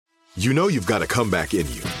You know you've got a comeback in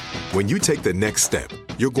you. When you take the next step,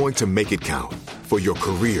 you're going to make it count for your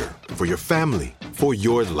career, for your family, for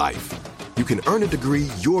your life. You can earn a degree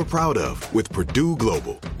you're proud of with Purdue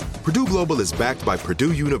Global. Purdue Global is backed by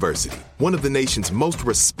Purdue University, one of the nation's most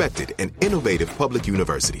respected and innovative public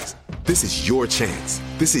universities. This is your chance.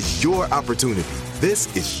 This is your opportunity.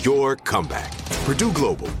 This is your comeback. Purdue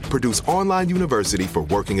Global, Purdue's online university for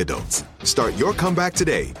working adults. Start your comeback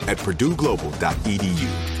today at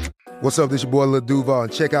purdueglobal.edu. What's up, this your boy Lil Duval,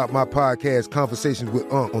 and check out my podcast, Conversations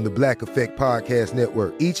with Unc, on the Black Effect Podcast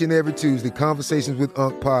Network. Each and every Tuesday, Conversations with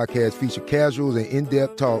Unc podcast feature casuals and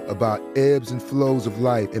in-depth talk about ebbs and flows of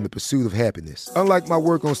life and the pursuit of happiness. Unlike my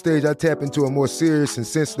work on stage, I tap into a more serious and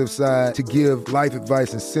sensitive side to give life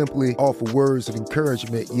advice and simply offer words of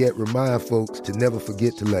encouragement, yet remind folks to never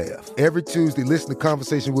forget to laugh. Every Tuesday, listen to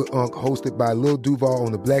Conversation with Unc, hosted by Lil Duval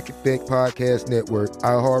on the Black Effect Podcast Network,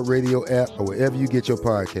 iHeartRadio app, or wherever you get your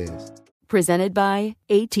podcasts. Presented by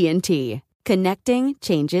AT&T. Connecting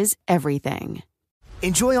changes everything.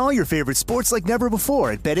 Enjoy all your favorite sports like never before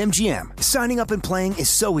at BetMGM. Signing up and playing is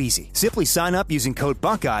so easy. Simply sign up using code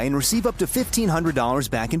Buckeye and receive up to $1,500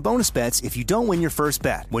 back in bonus bets if you don't win your first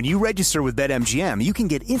bet. When you register with BetMGM, you can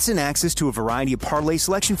get instant access to a variety of parlay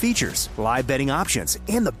selection features, live betting options,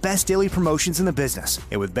 and the best daily promotions in the business.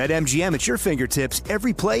 And with BetMGM at your fingertips,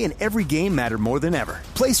 every play and every game matter more than ever.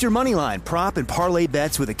 Place your moneyline, prop, and parlay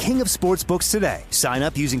bets with the king of sportsbooks today. Sign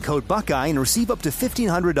up using code Buckeye and receive up to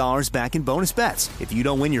 $1,500 back in bonus bets if you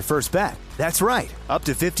don't win your first bet. That's right, up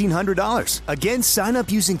to $1,500. Again, sign up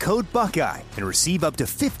using code Buckeye and receive up to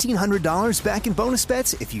 $1,500 back in bonus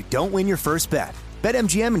bets if you don't win your first bet.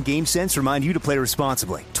 BetMGM and GameSense remind you to play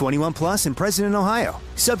responsibly. 21 plus and present in Ohio.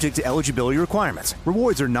 Subject to eligibility requirements.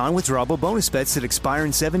 Rewards are non-withdrawable bonus bets that expire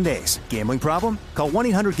in 7 days. Gambling problem? Call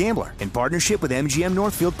 1-800-GAMBLER in partnership with MGM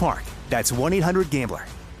Northfield Park. That's 1-800-GAMBLER.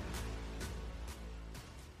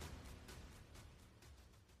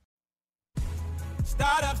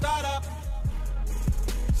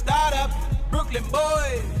 Start up, Brooklyn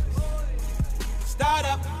boys. Start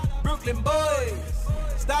up, Brooklyn boys.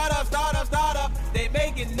 Start up, they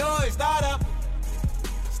making noise. Start up.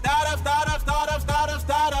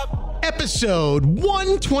 Episode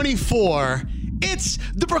 124. It's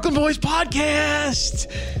the Brooklyn Boys Podcast.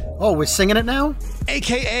 Oh, we're singing it now?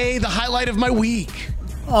 AKA the highlight of my week.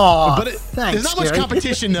 Oh, but thanks, there's not much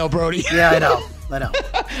competition though, Brody. Yeah, I know.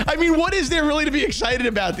 I mean, what is there really to be excited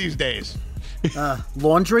about these days?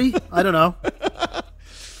 Laundry? I don't know.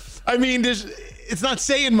 I mean, it's not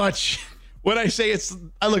saying much when I say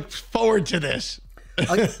I look forward to this.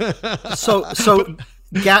 So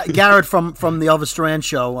Garrett from the Elvis Duran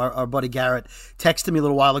show, our buddy Garrett, texted me a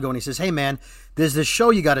little while ago and he says, "Hey man, there's this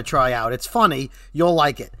show you got to try out. It's funny. You'll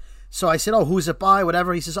like it." So I said, "Oh, who's it by?"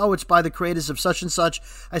 Whatever. He says, "Oh, it's by the creators of such and such."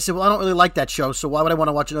 I said, "Well, I don't really like that show, so why would I want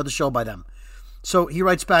to watch another show by them?" So he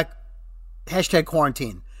writes back,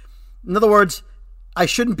 #quarantine. In other words, I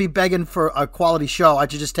shouldn't be begging for a quality show. I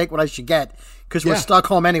should just take what I should get because we're stuck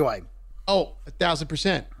home anyway. Oh,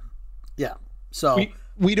 1,000%. Yeah. So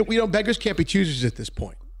we don't beggars can't be choosers at this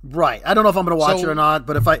point. Right. I don't know if I'm going to watch it or not,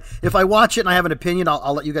 but if I watch it and I have an opinion,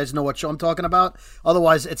 I'll let you guys know what show I'm talking about.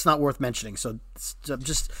 Otherwise, it's not worth mentioning. So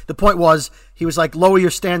just the point was, he was like, "Lower your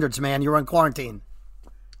standards, man. You're on quarantine."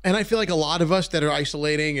 And I feel like a lot of us that are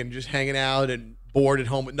isolating and just hanging out and bored at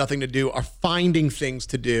home with nothing to do are finding things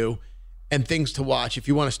to do and things to watch. If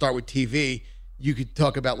you want to start with TV, you could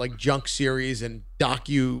talk about like junk series and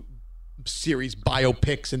docu-series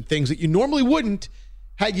biopics and things that you normally wouldn't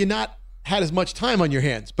had you not had as much time on your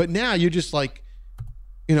hands. But now you're just like,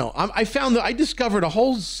 I discovered a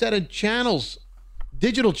whole set of channels,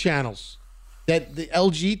 digital channels, that the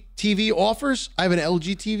LG TV offers. I have an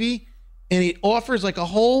LG TV, and it offers like a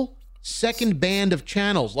whole second band of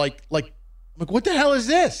channels. Like what the hell is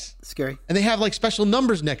this? Scary. And they have like special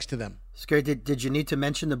numbers next to them. Scary. Did you need to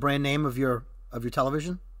mention the brand name of your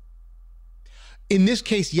television? In this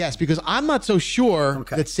case, yes, because I'm not so sure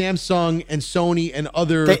that Samsung and Sony and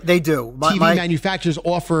other they do. TV manufacturers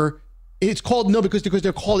offer. It's called because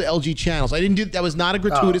they're called LG channels. I didn't do that. Was not a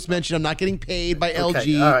gratuitous mention. I'm not getting paid by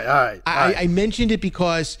LG. All right. I mentioned it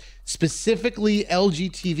because specifically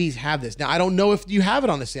LG TVs have this. Now I don't know if you have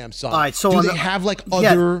it on the Samsung. All right. So do they have like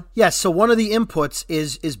other? Yes. So one of the inputs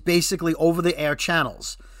is basically over the air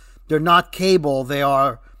channels. They're not cable. They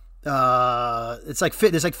are. There's like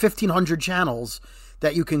 1,500 channels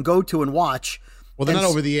that you can go to and watch. Well, they're not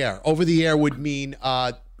over the air. Over the air would mean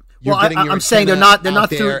I'm saying they're not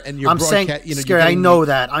through. And I'm saying, Scary. I know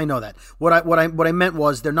that. What I meant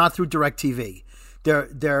was they're not through DirecTV.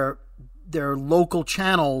 They're they're local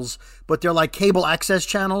channels, but they're like cable access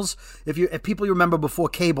channels. If people you remember before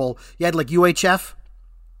cable, you had like UHF.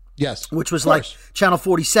 Yes. Which was like Channel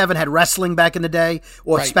 47 had wrestling back in the day,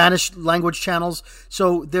 or Right. Spanish language channels.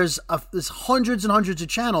 So there's hundreds and hundreds of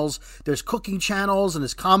channels. There's cooking channels and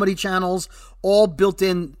there's comedy channels, all built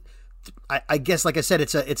in. I guess, like I said,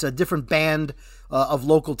 it's a different band of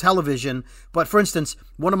local television. But for instance,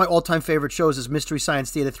 one of my all-time favorite shows is Mystery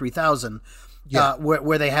Science Theater 3000.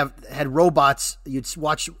 Where they had robots you'd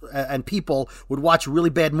watch, and people would watch really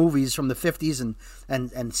bad movies from the 50s and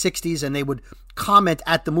 60s, and they would comment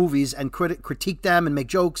at the movies and critique them and make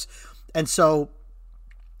jokes. And so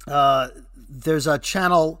there's a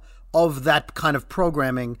channel of that kind of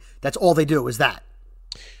programming. That's all they do is that.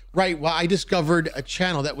 Right. Well, I discovered a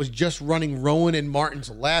channel that was just running Rowan and Martin's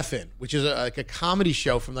Laugh-In, which is like a comedy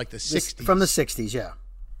show from like the 60s. From the 60s, yeah.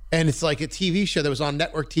 And it's like a TV show that was on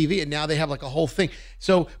network TV, and now they have like a whole thing.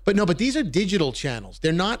 So, but these are digital channels.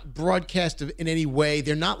 They're not broadcast in any way.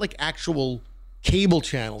 They're not like actual cable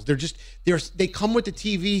channels. They come with the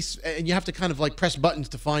TV, and you have to kind of like press buttons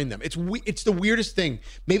to find them. It's the weirdest thing.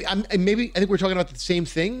 Maybe I think we're talking about the same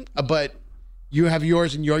thing, but you have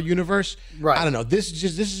yours in your universe. Right. I don't know. This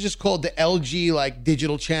is just called the LG like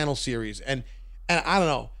digital channel series, and I don't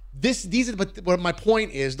know. But what my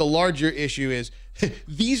point is, the larger issue is,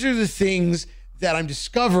 these are the things that I'm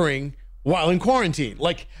discovering while in quarantine.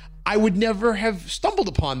 Like, I would never have stumbled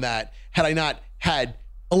upon that had I not had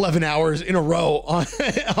 11 hours in a row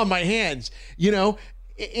on my hands, you know?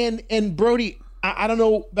 And Brody, I don't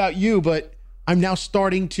know about you, but I'm now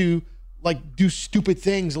starting to like do stupid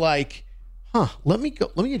things like, let me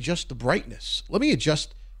adjust the brightness. Let me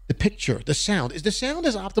adjust the picture, the sound. Is the sound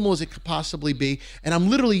as optimal as it could possibly be? And I'm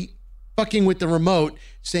literally fucking with the remote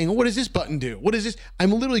saying, what does this button do? What is this?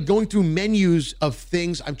 I'm literally going through menus of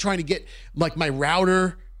things. I'm trying to get like my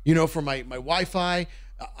router, you know, for my Wi-Fi.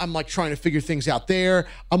 I'm like trying to figure things out there.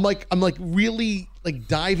 I'm like really like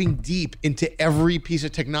diving deep into every piece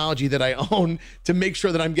of technology that I own to make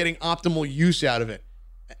sure that I'm getting optimal use out of it.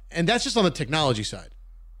 And that's just on the technology side.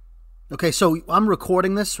 Okay, so I'm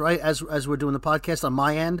recording this, right, as we're doing the podcast on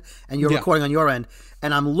my end, and you're recording on your end,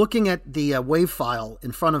 and I'm looking at the WAV file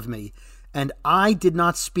in front of me, and I did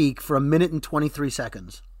not speak for 1 minute and 23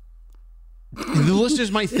 seconds. The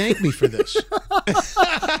listeners might thank me for this.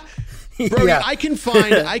 Brody, Yeah. I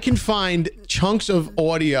can find chunks of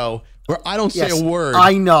audio where I don't say Yes, a word.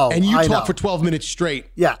 I know, And you I talk know. for 12 minutes straight.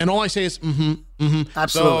 Yeah. And all I say is, Absolutely.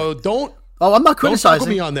 So don't. Oh, I'm not Don't criticizing. fuck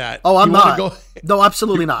with me on that. Oh, I'm You wanna not. go- No,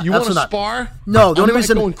 absolutely not. You want to Absolutely not. spar? No, the only I'm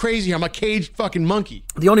reason going crazy here. I'm a caged fucking monkey.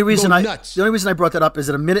 The only reason nuts. I brought that up is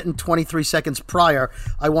that 1 minute and 23 seconds prior,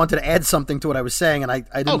 I wanted to add something to what I was saying, and I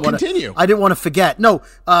didn't want to continue. I didn't want to forget. No,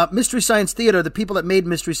 Mystery Science Theater, the people that made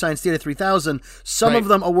Mystery Science Theater 3000, some of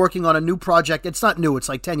them are working on a new project. It's not new; it's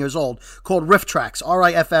like 10 years old, called Riff Tracks,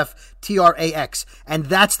 RIFFTRAX, and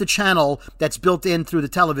that's the channel that's built in through the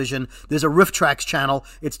television. There's a Riff Tracks channel.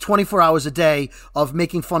 It's 24 hours a day of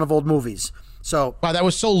making fun of old movies. So Wow, that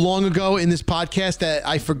was so long ago in this podcast that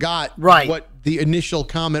I forgot Right. what the initial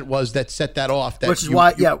comment was that set that off. That which is you-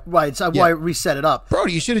 why, you- right. It's why I reset it up.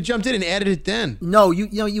 Brody, you should have jumped in and added it then. No,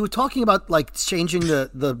 you were talking about like changing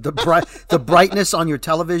the brightness on your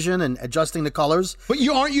television and adjusting the colors. But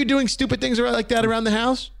aren't you doing stupid things like that around the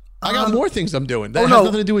house? I got more things I'm doing. That has no.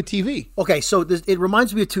 nothing to do with TV. Okay, so it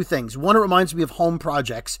reminds me of two things. One, it reminds me of home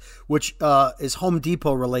projects, which is Home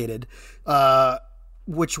Depot related.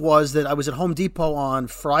 Which was that I was at Home Depot on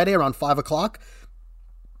Friday around 5:00.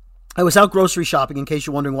 I was out grocery shopping, in case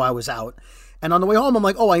you're wondering why I was out. And on the way home, I'm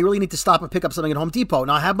like, I really need to stop and pick up something at Home Depot.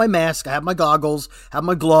 Now, I have my mask, I have my goggles, I have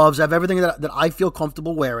my gloves, I have everything that I feel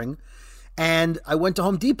comfortable wearing. And I went to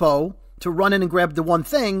Home Depot to run in and grab the one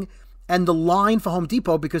thing. And the line for Home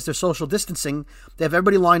Depot, because they're social distancing, they have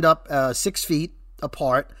everybody lined up 6 feet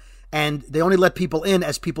apart. And they only let people in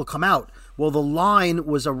as people come out. Well, the line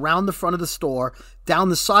was around the front of the store, down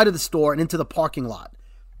the side of the store, and into the parking lot.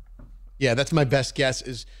 Yeah, that's my best guess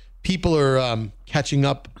is people are catching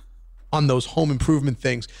up on those home improvement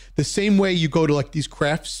things. The same way you go to like these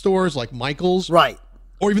craft stores like Michael's. Right.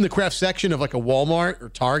 Or even the craft section of like a Walmart or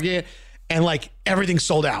Target, and like everything's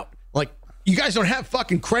sold out. Like, you guys don't have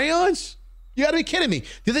fucking crayons? You gotta be kidding me.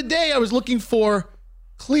 The other day I was looking for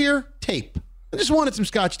clear tape. I just wanted some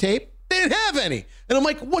Scotch tape. They didn't have any. And I'm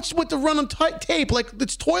like, what's with the run on tape? Like,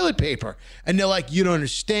 it's toilet paper. And they're like, you don't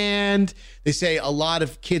understand. They say a lot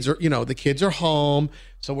of kids are, the kids are home.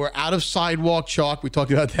 So we're out of sidewalk chalk. We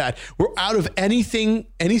talked about that. We're out of anything,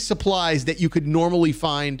 any supplies that you could normally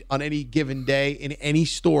find on any given day in any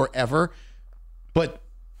store ever. But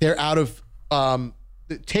they're out of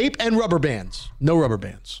Tape and rubber bands. No rubber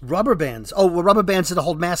bands. Rubber bands. Oh, well, rubber bands to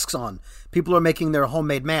hold masks on. People are making their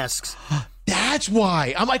homemade masks. That's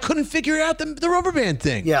why. I couldn't figure out the rubber band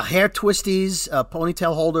thing. Yeah, hair twisties,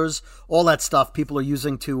 ponytail holders, all that stuff people are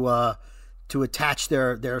using to attach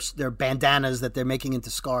their bandanas that they're making into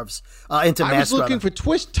scarves, into masks. I was looking for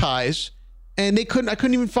twist ties, and I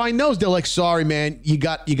couldn't even find those. They're like, sorry, man, you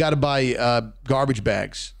got to buy garbage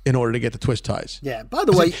bags in order to get the twist ties. Yeah. By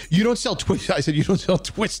the way, you don't sell twist. I said you don't sell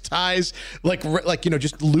twist ties like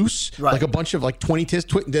just loose, right. Like a bunch of like 20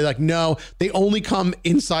 twist. They're like, no, they only come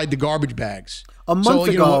inside the garbage bags. A month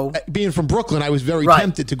ago, being from Brooklyn, I was very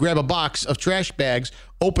tempted to grab a box of trash bags,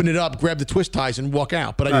 open it up, grab the twist ties, and walk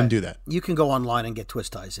out. But I didn't do that. You can go online and get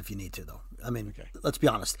twist ties if you need to, though. I mean, let's be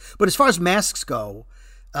honest. But as far as masks go,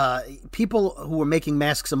 people who were making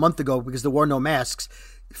masks a month ago because there were no masks,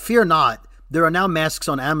 fear not. There are now masks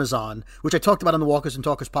on Amazon, which I talked about on the Walkers and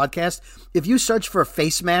Talkers podcast. If you search for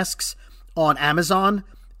face masks on Amazon,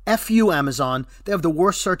 F you, Amazon, they have the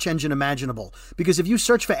worst search engine imaginable. Because if you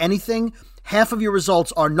search for anything, half of your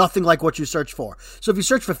results are nothing like what you search for. So if you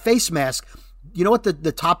search for face mask, you know what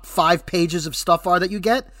the top 5 pages of stuff are that you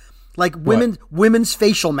get? Like women's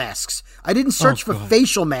facial masks. I didn't search for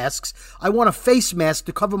facial masks. I want a face mask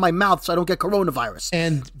to cover my mouth so I don't get coronavirus.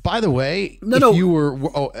 And by the way, if you were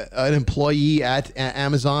an employee at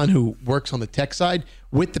Amazon who works on the tech side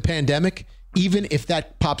with the pandemic, even if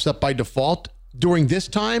that pops up by default, during this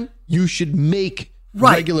time, you should make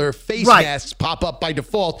regular face masks pop up by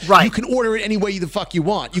default. Right. You can order it any way the fuck you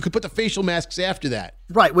want. You could put the facial masks after that.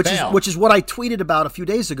 Right, which is what I tweeted about a few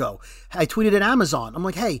days ago. I tweeted at Amazon. I'm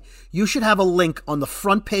like, hey, you should have a link on the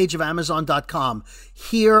front page of Amazon.com.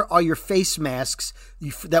 Here are your face masks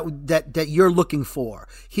that you're looking for.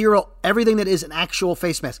 Here are everything that is an actual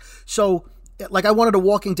face mask. So, like, I wanted a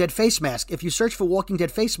Walking Dead face mask. If you search for Walking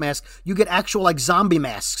Dead face mask, you get actual like zombie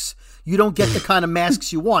masks. You don't get the kind of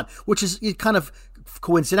masks you want, which is kind of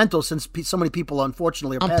coincidental since so many people,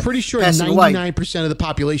 unfortunately, are I'm pretty sure 99% of the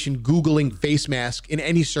population Googling face mask in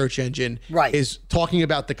any search engine is talking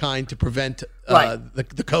about the kind to prevent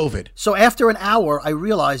the COVID. So after an hour, I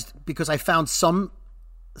realized, because I found some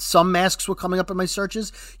masks were coming up in my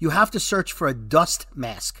searches, you have to search for a dust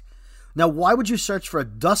mask. Now, why would you search for a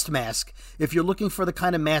dust mask if you're looking for the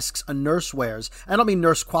kind of masks a nurse wears? I don't mean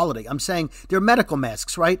nurse quality. I'm saying they're medical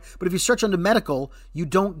masks, right? But if you search under medical, you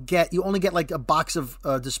only get like a box of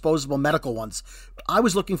disposable medical ones. I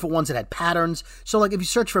was looking for ones that had patterns. So like if you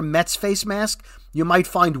search for Mets face mask, you might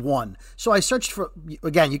find one. So I searched for,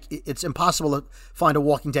 again, it's impossible to find a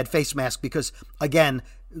Walking Dead face mask because, again,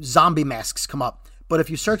 zombie masks come up. But if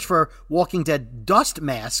you search for Walking Dead dust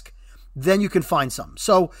mask, then you can find some.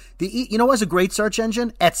 So what's a great search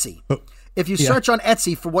engine? Etsy. If you search on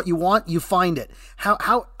Etsy for what you want, you find it.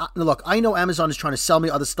 Look, I know Amazon is trying to sell me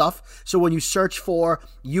other stuff. So when you search for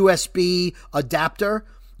USB adapter,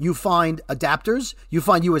 you find adapters, you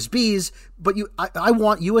find USBs, but I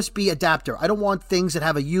want USB adapter. I don't want things that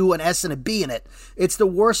have a U, an S, and a B in it. It's the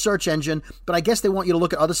worst search engine, but I guess they want you to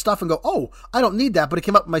look at other stuff and go, oh, I don't need that, but it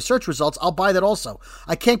came up in my search results. I'll buy that also.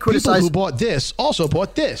 I can't criticize. People who bought this also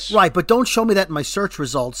bought this. Right, but don't show me that in my search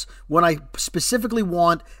results when I specifically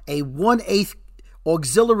want a 1/8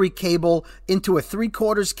 auxiliary cable into a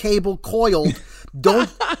 3/4 cable coiled. Don't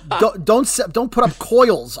put up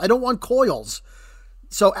coils. I don't want coils.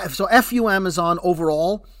 So F you, Amazon,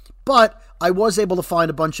 overall. But I was able to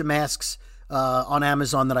find a bunch of masks on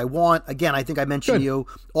Amazon that I want. Again, I think I mentioned you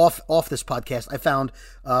off this podcast. I found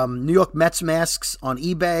New York Mets masks on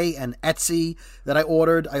eBay and Etsy that I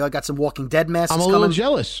ordered. I got some Walking Dead masks I'm a little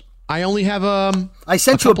jealous. I only have a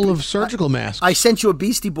couple of surgical masks. I sent you a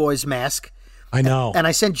Beastie Boys mask. I know. And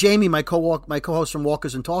I sent Jamie, my co-host from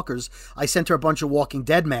Walkers and Talkers, I sent her a bunch of Walking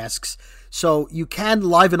Dead masks. So you can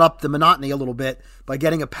liven up the monotony a little bit by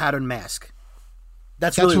getting a patterned mask.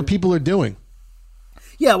 That's what people are doing.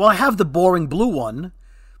 Yeah, well, I have the boring blue one,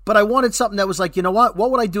 but I wanted something that was like, you know what?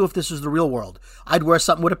 What would I do if this was the real world? I'd wear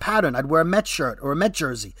something with a pattern. I'd wear a Met shirt or a Met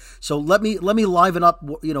jersey. So let me liven up,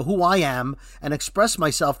 who I am and express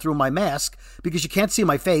myself through my mask, because you can't see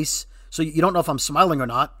my face, so you don't know if I'm smiling or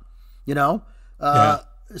not,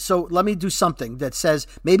 So let me do something that says,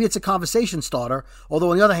 maybe it's a conversation starter,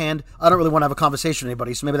 although on the other hand, I don't really want to have a conversation with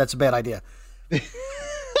anybody, so maybe that's a bad idea.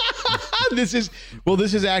 This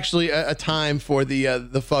is actually a time for the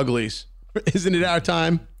Fuglies. Isn't it our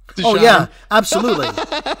time? Oh yeah, absolutely.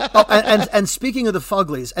 And speaking of the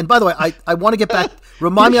Fuglies, and by the way, I want to get back.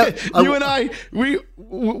 Remind me, you and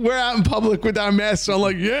we're out in public with our masks on.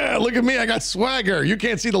 Like, yeah, look at me, I got swagger. You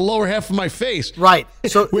can't see the lower half of my face, right?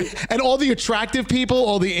 So, and all the attractive people,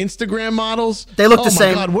 all the Instagram models, they look the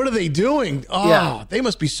same. Oh my God, what are they doing? Oh, yeah. They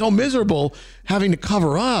must be so miserable having to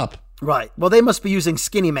cover up. Right. Well, they must be using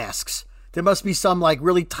skinny masks. There must be some like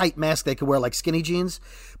really tight mask they could wear, like skinny jeans.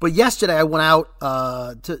 But yesterday I went out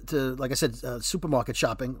to like I said, supermarket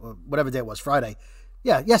shopping, or whatever day it was, Friday.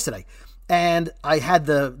 Yeah, yesterday, and I had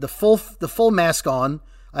the full mask on.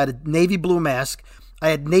 I had a navy blue mask. I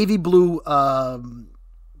had navy blue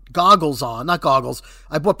goggles on, not goggles.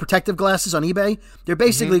 I bought protective glasses on eBay. They're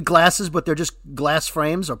basically glasses, but they're just glass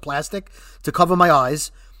frames or plastic to cover my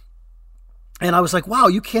eyes. And I was like, wow,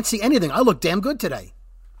 you can't see anything. I look damn good today.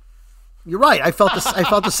 You're right. I felt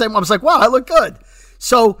the same. I was like, wow, I look good.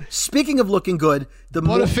 So speaking of looking good, the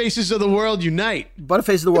Butterfaces of the world unite.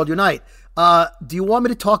 Butterfaces of the world unite. Do you want me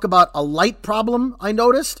to talk about a light problem I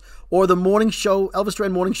noticed, or the morning show, Elvis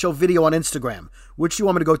Duran morning show video on Instagram? Which do you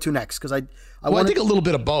want me to go to next? Because I think a little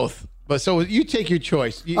bit of both. But so you take your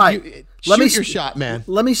choice. All right. Shoot your shot, man.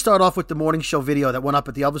 Let me start off with the morning show video that went up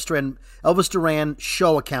at the Elvis Duran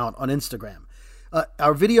show account on Instagram.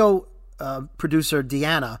 Our video producer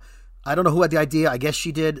Deanna, I don't know who had the idea. I guess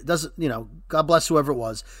she did. God bless whoever it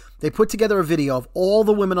was. They put together a video of all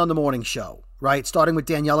the women on the morning show, right? Starting with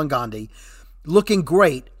Danielle and Gandhi, looking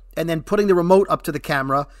great, and then putting the remote up to the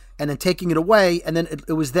camera and then taking it away. And then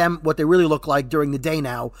it was them, what they really look like during the day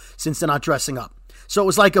now, since they're not dressing up. So it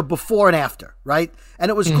was like a before and after, right? And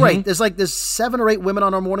it was great. There's 7 or 8 women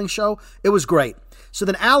on our morning show. It was great. So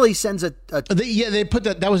then Allie sends they put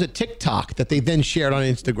that was a TikTok that they then shared on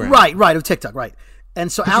Instagram. Right, of TikTok, right. And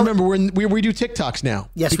so remember, we do TikToks now.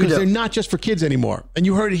 Yes, because we do. They're not just for kids anymore. And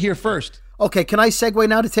you heard it here first. Okay, can I segue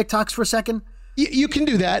now to TikToks for a second? You can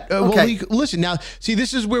do that. Okay. Well, listen, now, see,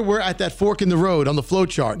 this is where we're at that fork in the road on the flow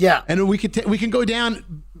chart. Yeah. And we can go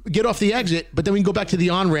down, get off the exit, but then we can go back to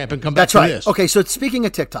the on-ramp and come back That's right. This. Okay, so speaking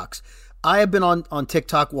of TikToks, I have been on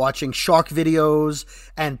TikTok watching shark videos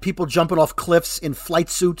and people jumping off cliffs in flight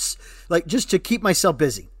suits, like just to keep myself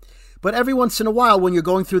busy. But every once in a while, when you're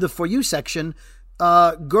going through the For You section,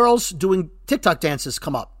 girls doing TikTok dances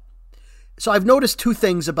come up. So I've noticed 2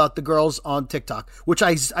 things about the girls on TikTok, which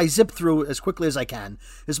I zip through as quickly as I can.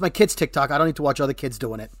 This is my kid's TikTok. I don't need to watch other kids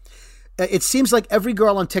doing it. It seems like every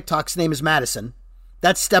girl on TikTok's name is Madison.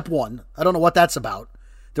 That's step 1. I don't know what that's about.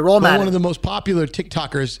 They're all Madison. One of the most popular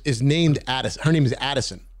TikTokers is named Addison. Her name is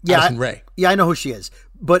Addison. Yeah, Addison Rae. Yeah, I know who she is.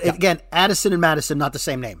 But again, Addison and Madison, not the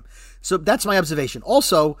same name. So that's my observation.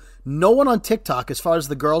 Also, no one on TikTok, as far as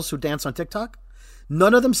the girls who dance on TikTok,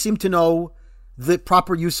 none of them seem to know the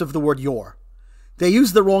proper use of the word "your." They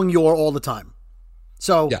use the wrong "your" all the time.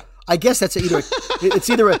 So I guess that's it's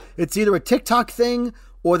either a TikTok thing,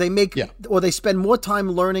 or they spend more time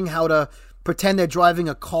learning how to pretend they're driving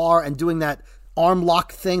a car and doing that arm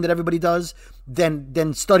lock thing that everybody does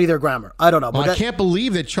than study their grammar. I don't know. But I can't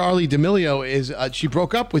believe that Charli D'Amelio is she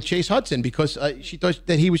broke up with Chase Hudson because she thought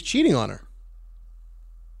that he was cheating on her.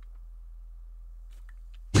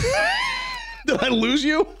 Did I lose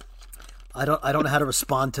you? I don't know how to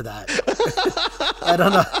respond to that. I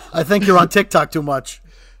don't know. I think you're on TikTok too much.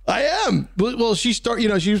 I am. Well, she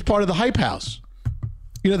was part of the Hype House.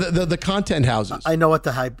 The content houses. I know what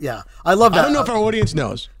the hype. Yeah, I love that. I don't know if our audience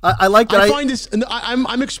knows. I like that. I find this.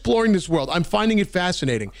 I'm exploring this world. I'm finding it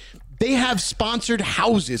fascinating. They have sponsored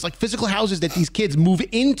houses, like physical houses that these kids move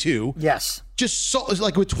into. Yes. Just so,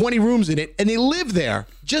 like with 20 rooms in it, and they live there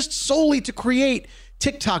just solely to create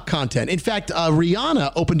TikTok content. In fact,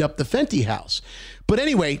 Rihanna opened up the Fenty house. But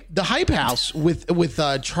anyway, the Hype House with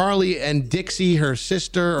Charli and Dixie, her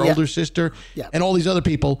sister, her older sister, and all these other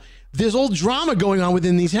people. There's all drama going on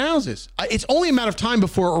within these houses. It's only a matter of time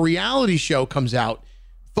before a reality show comes out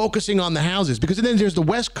focusing on the houses, because then there's the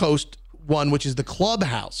West Coast one, which is the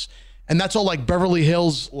Clubhouse. And that's all like Beverly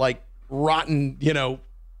Hills, like rotten,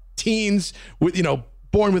 teens with,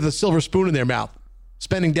 born with a silver spoon in their mouth,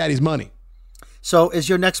 spending daddy's money. So is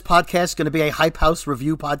your next podcast going to be a Hype House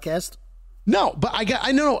review podcast? No, but I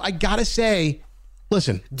gotta say,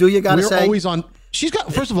 listen. Do you gotta say? We're always on. She's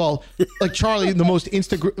got, first of all, like Charli,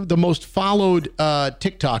 the most followed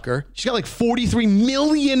TikToker. She's got like 43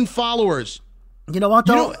 million followers. You know what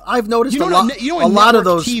though? I've noticed a lot. A lot of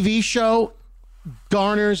those TV show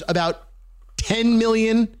garners about 10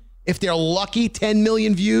 million If they're lucky, 10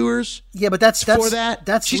 million viewers. Yeah, but that's for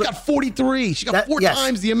that. She's got 43. She got 4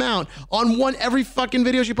 times the amount on every fucking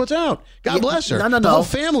video she puts out. God bless her. No. The whole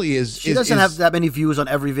family is. She doesn't have that many views on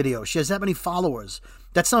every video. She has that many followers.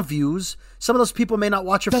 That's not views. Some of those people may not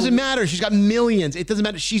watch her. Doesn't matter. She's got millions. It doesn't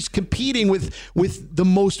matter. She's competing with the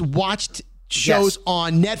most watched shows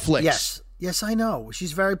on Netflix. Yes, I know.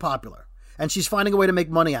 She's very popular. And she's finding a way to make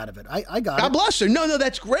money out of it. I got it. God bless her. No,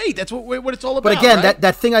 that's great. That's what it's all about. But again, right?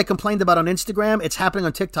 that thing I complained about on Instagram, it's happening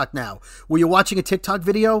on TikTok now, where you're watching a TikTok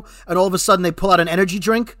video and all of a sudden they pull out an energy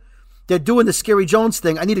drink. They're doing the Scary Jones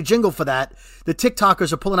thing. I need a jingle for that. The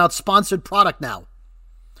TikTokers are pulling out sponsored product now.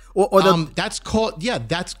 Or that's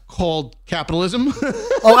called capitalism.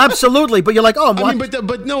 Oh, absolutely. But you're like, oh, I mean,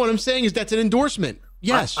 but no, what I'm saying is that's an endorsement.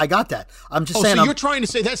 Yes, I got that. I'm just saying. So you're trying to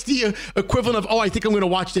say that's the equivalent of, I think I'm going to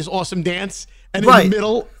watch this awesome dance, and right. in the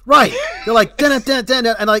middle, right? They're like, dun,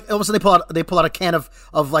 and like all of a sudden they pull out a can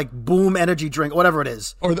of like Boom energy drink, whatever it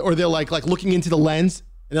is, or they're like looking into the lens,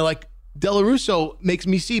 and they're like, Della Russo makes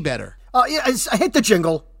me see better. Oh yeah, I hit the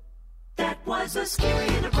jingle. That was a scary,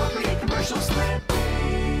 inappropriate commercial slip.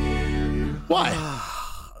 What?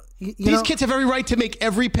 These kids have every right to make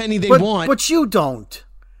every penny they want, but you don't.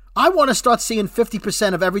 I want to start seeing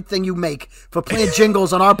 50% of everything you make for playing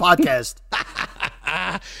jingles on our podcast.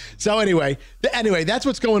 So anyway, that's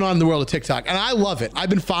what's going on in the world of TikTok, and I love it. I've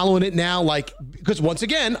been following it now, because once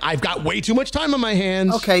again, I've got way too much time on my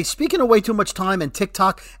hands. Okay, speaking of way too much time and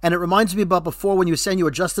TikTok, and it reminds me about before when you were saying you were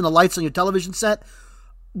adjusting the lights on your television set.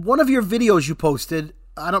 One of your videos you posted,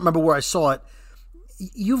 I don't remember where I saw it.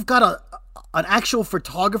 You've got an actual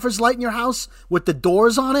photographer's light in your house with the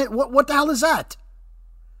doors on it. What the hell is that?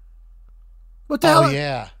 What the hell?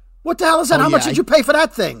 Yeah. What the hell is that? How much did you pay for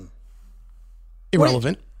that thing?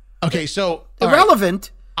 Irrelevant. Okay, so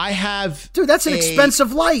irrelevant. Right. I have, dude. That's an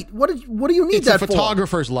expensive light. What do you need that for? It's a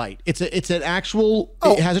photographer's light. It's an actual.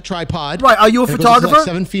 It has a tripod. Right. Are you a photographer? Like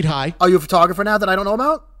 7 feet high. Are you a photographer now that I don't know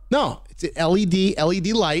about? No, it's an LED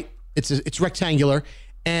light. It's rectangular,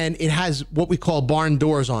 and it has what we call barn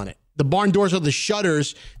doors on it. The barn doors are the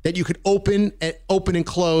shutters that you could open and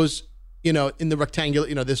close. In the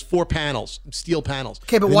rectangular, there's 4 panels, steel panels.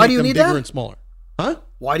 Okay, but why do you need that? Bigger and smaller. Huh?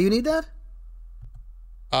 Why do you need that?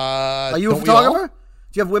 Are you a don't photographer? Do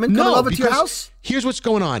you have women coming over to your house? Here's what's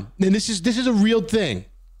going on, and this is a real thing.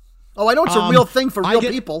 Oh, I know it's a real thing for real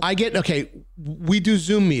people. We do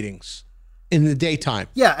Zoom meetings in the daytime.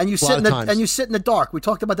 Yeah, and you sit in the dark. We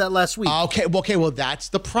talked about that last week. Okay, well, that's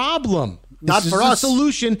the problem. Not for us.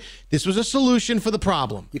 This was a solution for the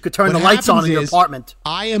problem. You could turn the lights on in your apartment.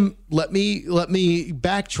 Let me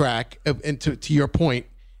backtrack and to your point,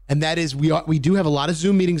 and that is we do have a lot of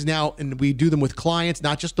Zoom meetings now, and we do them with clients,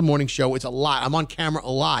 not just the morning show. It's a lot. I'm on camera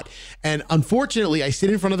a lot, and unfortunately, I sit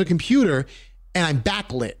in front of a computer and I'm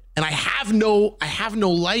backlit, and I have no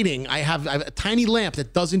lighting. I have a tiny lamp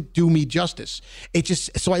that doesn't do me justice. It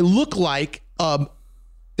just so I look like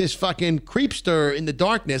this fucking creepster in the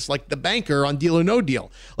darkness, like the banker on Deal or No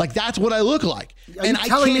Deal. Like that's what I look like, and I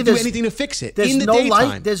can't do anything to fix it. In the daytime,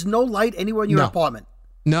 light. There's no light anywhere in your apartment.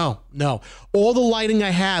 No. All the lighting I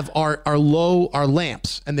have are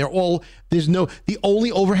lamps, and the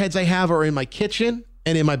only overheads I have are in my kitchen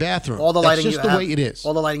and in my bathroom. All the lighting That's just the way it is.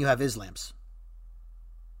 All the lighting you have is lamps.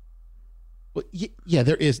 Well, yeah,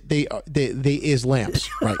 there is. They is lamps,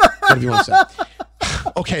 right? Whatever you want to say.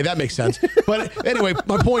 Okay, that makes sense. But anyway,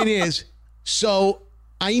 my point is, so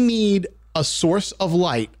I need a source of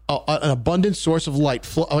light, an abundant source of light,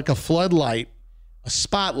 like a floodlight, a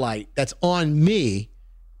spotlight that's on me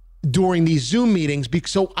during these Zoom meetings,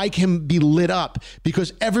 so I can be lit up.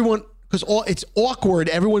 Because it's awkward.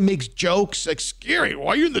 Everyone makes jokes like, "Scary, why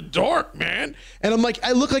are you in the dark, man?" And I'm like,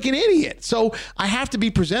 I look like an idiot. So I have to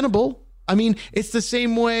be presentable. I mean, it's the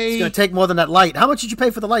same way. It's going to take more than that light. How much did you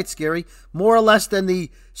pay for the light, Scary? More or less than the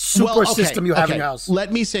super system you have in your house?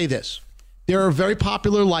 Let me say this. There are very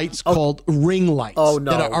popular lights called ring lights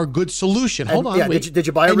that are a good solution. Hold on, wait. Did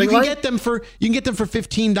you buy a ring light? You can get them for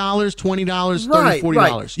 $15, $20, $30,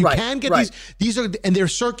 $40. You can get these are, and they're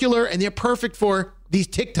circular, and they're perfect for these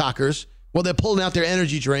TikTokers. Well, they're pulling out their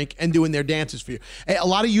energy drink and doing their dances for you. A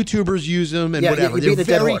lot of YouTubers use them and whatever. They're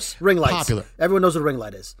very ring lights. Popular. Everyone knows what a ring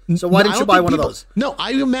light is. So why didn't you buy one of those? No,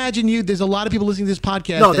 I imagine there's a lot of people listening to this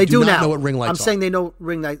podcast that do not now. know what ring lights are. I'm saying they know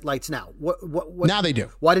ring lights now. What? Now they do.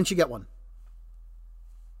 Why didn't you get one?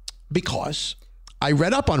 Because I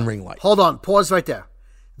read up on ring light. Hold on. Pause right there.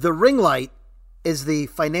 The ring light is the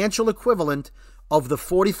financial equivalent of the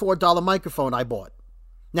 $44 microphone I bought.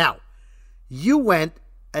 Now, you went,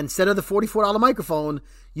 instead of the $44 microphone,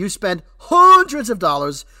 you spent hundreds of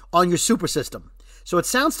dollars on your super system. So it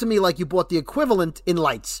sounds to me like you bought the equivalent in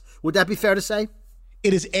lights. Would that be fair to say?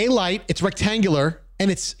 It is a light. It's rectangular, and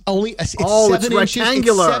it's only it's 7 inches.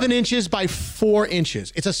 Rectangular. It's 7 inches by 4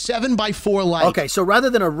 inches. It's a 7x4 light. Okay, so rather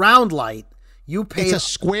than a round light, you pay. It's a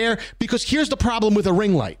square, because here's the problem with a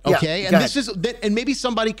ring light. Okay, Yeah, and maybe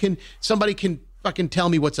somebody can fucking tell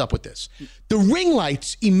me what's up with this. The ring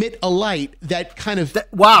lights emit a light that kind of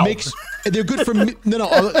makes. They're good for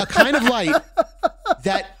a kind of light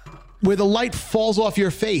that. Where the light falls off your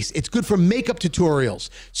face. It's good for makeup tutorials.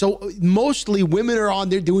 So mostly women are on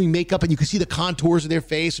there doing makeup and you can see the contours of their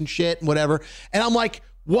face and shit and whatever. And I'm like,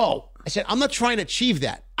 whoa. I said, I'm not trying to achieve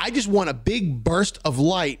that. I just want a big burst of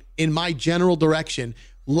light in my general direction,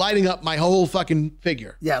 lighting up my whole fucking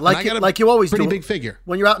figure. Yeah, like you always do. Pretty big figure.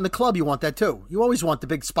 When you're out in the club, you want that too. You always want the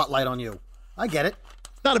big spotlight on you. I get it.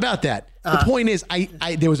 It's not about that. The point is,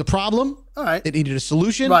 there was a problem. All right. It needed a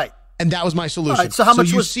solution. Right. And that was my solution. All right, so how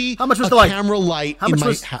much was the light? Camera light. How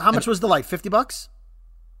much was the light? $50?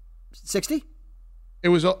 60? It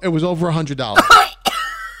was over $100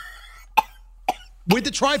 with the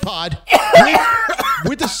tripod.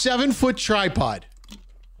 With the 7-foot tripod.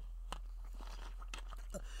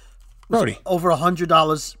 Brody, over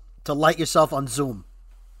 $100 to light yourself on Zoom.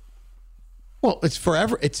 Well, it's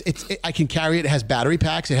forever. I can carry it. It has battery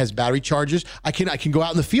packs. It has battery chargers. I can go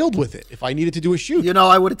out in the field with it if I needed to do a shoot. You know,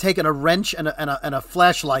 I would have taken a wrench and a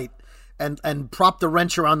flashlight and propped the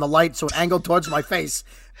wrench around the light so it angled towards my face.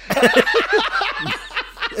 Would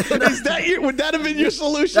that have been your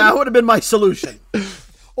solution? That would have been my solution.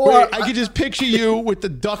 Or wait, I could just picture you with the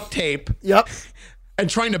duct tape. Yep. And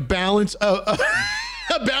trying to balance a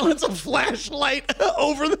flashlight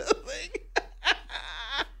over the thing.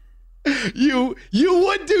 You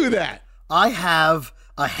would do that. I have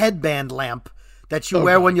a headband lamp that you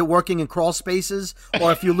wear when you're working in crawl spaces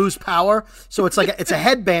or if you lose power. So it's a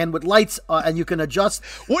headband with lights and you can adjust.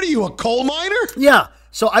 What are you, a coal miner? Yeah.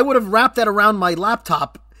 So I would have wrapped that around my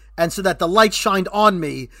laptop and so that the light shined on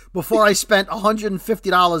me before I spent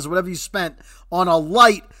 $150, whatever you spent, on a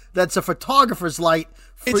light that's a photographer's light.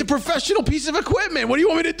 It's a professional piece of equipment. What do you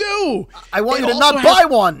want me to do? I want you to not buy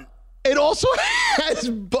one. It also has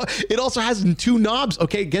 2 knobs.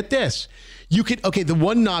 Okay, get this. The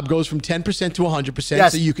one knob goes from 10% to 100%.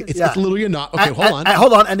 Yes, so it's literally a knob. Okay,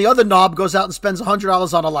 hold on. And the other knob goes out and spends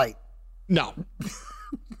 $100 on a light. No.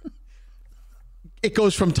 It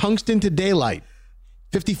goes from tungsten to daylight.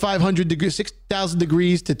 5,500 degrees, 6,000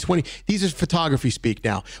 degrees to 20. These are photography speak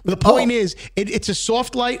now. But the point is, it's a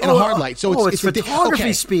soft light and a hard light. So it's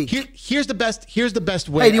photography speak. Here's the best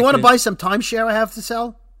way. Hey, do you want to buy some timeshare I have to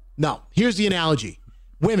sell? No. Here's the analogy.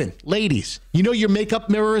 Women, ladies, you know your makeup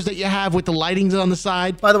mirrors that you have with the lightings on the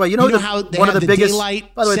side? By the way, you know how they one have of the the biggest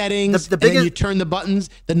daylight by the way, settings, the biggest, and then you turn the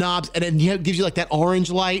buttons, the knobs, and then it gives you like that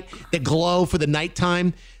orange light, that glow for the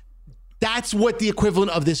nighttime. That's what the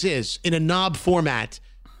equivalent of this is in a knob format.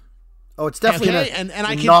 Oh, it's definitely okay? and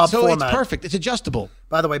I can knob so format. It's perfect. It's adjustable.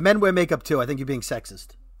 By the way, men wear makeup too. I think you're being sexist.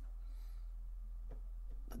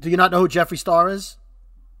 Do you not know who Jeffree Star is?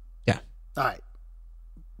 Yeah. All right.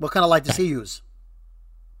 What kind of light does he use?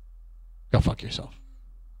 Go fuck yourself.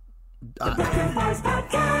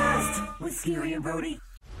 Podcast with Scary and Brody.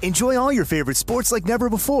 Enjoy all your favorite sports like never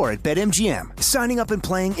before at BetMGM. Signing up and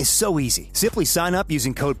playing is so easy. Simply sign up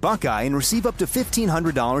using code Buckeye and receive up to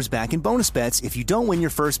 $1,500 back in bonus bets if you don't win your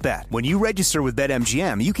first bet. When you register with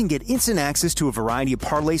BetMGM, you can get instant access to a variety of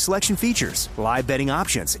parlay selection features, live betting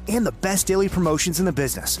options, and the best daily promotions in the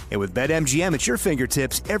business. And with BetMGM at your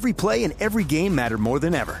fingertips, every play and every game matter more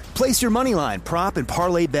than ever. Place your moneyline, prop, and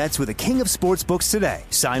parlay bets with the king of sportsbooks today.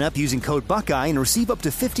 Sign up using code Buckeye and receive up to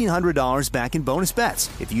 $1,500 back in bonus bets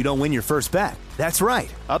if you don't win your first bet. That's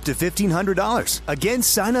right, up to $1,500. Again,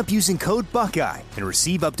 sign up using code Buckeye and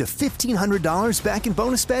receive up to $1,500 back in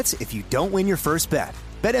bonus bets if you don't win your first bet.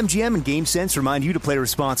 BetMGM and GameSense remind you to play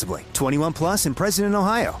responsibly. 21 plus and present in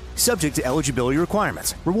Ohio. Subject to eligibility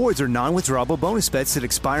requirements. Rewards are non-withdrawable bonus bets that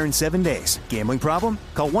expire in 7 days. Gambling problem?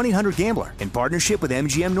 Call 1-800-GAMBLER in partnership with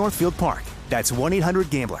MGM Northfield Park. That's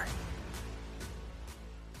 1-800-GAMBLER.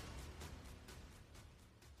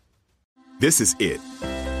 This is it.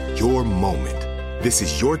 Your moment. This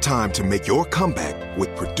is your time to make your comeback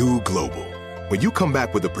with Purdue Global. When you come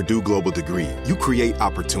back with a Purdue Global degree, you create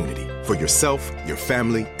opportunity for yourself, your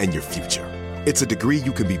family, and your future. It's a degree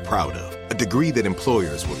you can be proud of, a degree that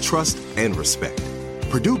employers will trust and respect.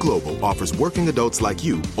 Purdue Global offers working adults like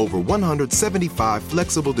you over 175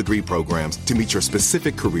 flexible degree programs to meet your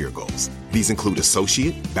specific career goals. These include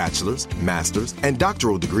associate, bachelor's, master's, and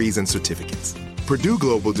doctoral degrees and certificates. Purdue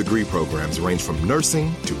Global degree programs range from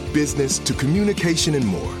nursing to business to communication and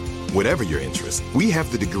more. Whatever your interest, we have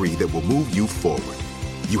the degree that will move you forward.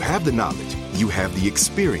 You have the knowledge, you have the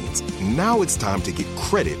experience. Now it's time to get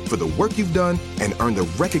credit for the work you've done and earn the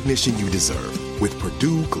recognition you deserve with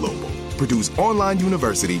Purdue Global, Purdue's online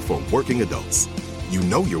university for working adults. You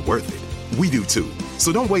know you're worth it. We do too.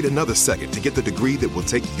 So don't wait another second to get the degree that will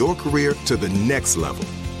take your career to the next level.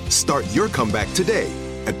 Start your comeback today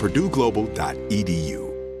at purdueglobal.edu.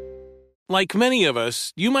 Like many of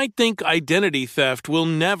us, you might think identity theft will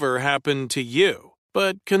never happen to you.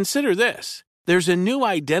 But consider this. There's a new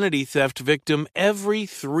identity theft victim every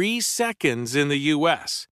 3 seconds in the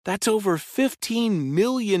U.S. That's over 15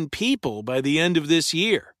 million people by the end of this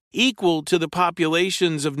year, equal to the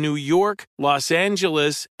populations of New York, Los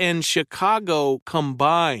Angeles, and Chicago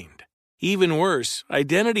combined. Even worse,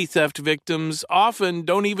 identity theft victims often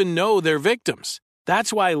don't even know they're victims.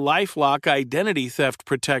 That's why LifeLock Identity Theft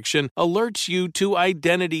Protection alerts you to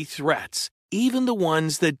identity threats, even the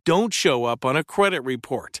ones that don't show up on a credit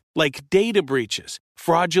report, like data breaches,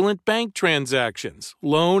 fraudulent bank transactions,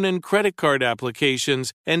 loan and credit card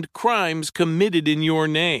applications, and crimes committed in your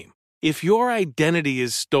name. If your identity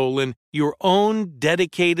is stolen, your own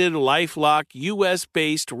dedicated LifeLock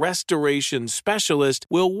U.S.-based restoration specialist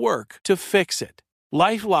will work to fix it.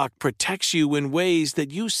 LifeLock protects you in ways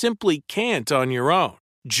that you simply can't on your own.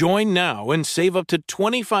 Join now and save up to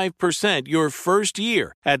 25% your first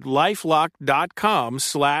year at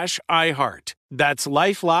LifeLock.com/iHeart. That's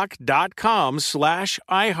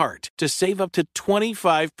LifeLock.com/iHeart to save up to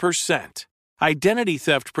 25%. Identity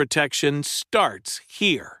theft protection starts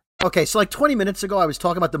here. Okay, so like 20 minutes ago, I was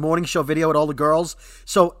talking about the morning show video with all the girls.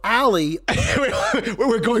 So Allie...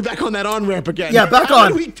 We're going back on that on-ramp again. Yeah, back How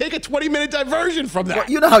on. did we take a 20-minute diversion from that? Well,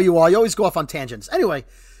 you know how you are. You always go off on tangents. Anyway,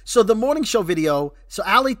 so the morning show video, so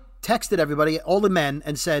Allie texted everybody, all the men,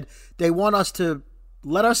 and said they want us to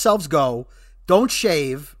let ourselves go, don't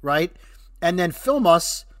shave, right? And then film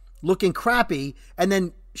us looking crappy, and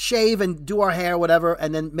then shave and do our hair, whatever,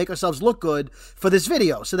 and then make ourselves look good for this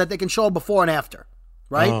video so that they can show before and after.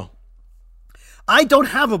 Right? Oh. I don't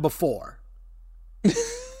have a before.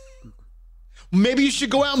 Maybe you should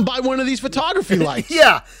go out and buy one of these photography lights.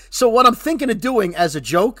 Yeah. So what I'm thinking of doing as a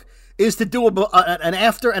joke is to do an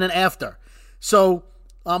after and an after. So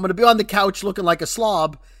I'm going to be on the couch looking like a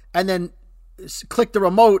slob and then click the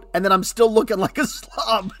remote and then I'm still looking like a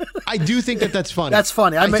slob. I do think that's funny. That's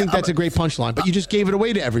funny. I think that's a great punchline, but you just gave it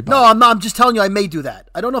away to everybody. No, I'm not. I'm just telling you I may do that.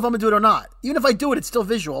 I don't know if I'm going to do it or not. Even if I do it, it's still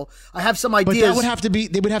visual. I have some ideas. But that would have to be,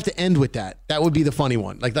 they would have to end with that. That would be the funny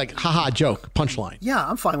one. Like haha, joke, punchline. Yeah,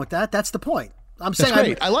 I'm fine with that. That's the point. I'm That's saying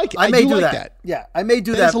great. I like it. I may do do like that. Yeah, I may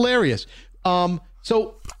do that. That's hilarious.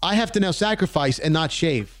 So I have to now sacrifice and not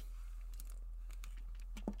shave.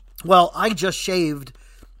 Well, I just shaved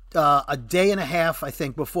a day and a half, I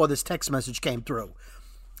think, before this text message came through.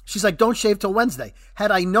 She's like, don't shave till Wednesday.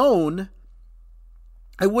 Had I known,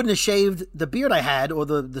 I wouldn't have shaved the beard I had or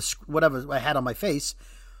the whatever I had on my face,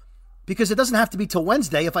 because it doesn't have to be till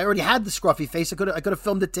Wednesday. If I already had the scruffy face, I could have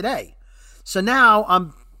filmed it today. So now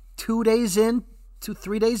I'm 3 days in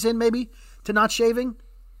maybe to not shaving.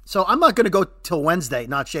 So I'm not going to go till Wednesday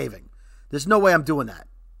not shaving. There's no way I'm doing that.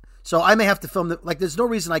 So I may have to film there's no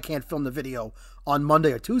reason I can't film the video on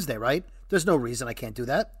Monday or Tuesday, right? There's no reason I can't do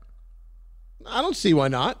that. I don't see why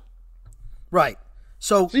not. Right.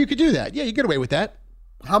 So you could do that. Yeah, you get away with that.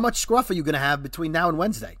 How much scruff are you going to have between now and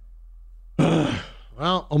Wednesday?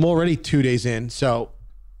 Well, I'm already 2 days in, so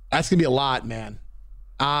that's going to be a lot, man.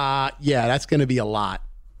 Yeah, that's going to be a lot.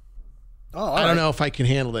 Oh, I don't know if I can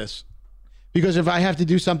handle this. Because if I have to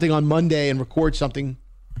do something on Monday and record something,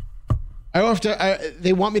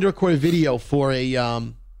 they want me to record a video for a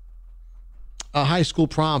high school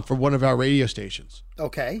prom for one of our radio stations.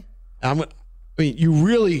 Okay. You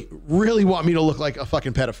really, really want me to look like a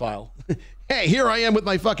fucking pedophile. Hey, here I am with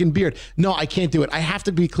my fucking beard. No, I can't do it. I have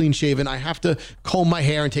to be clean shaven. I have to comb my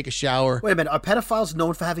hair and take a shower. Wait a minute. Are pedophiles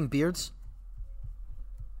known for having beards?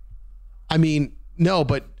 I mean, no,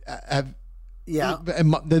 but yeah,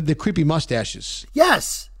 the creepy mustaches.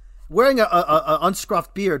 Yes, wearing a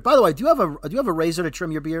unscruffed beard. By the way, do you have a razor to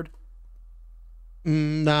trim your beard?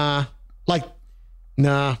 Nah. Right.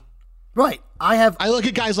 I look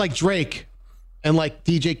at guys like Drake and like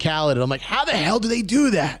DJ Khaled, and I'm like, how the hell do they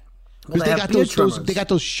do that? Because they got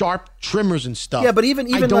those sharp trimmers and stuff. Yeah, but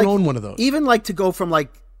even I don't own one of those. Even like to go from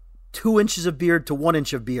like 2 inches of beard to 1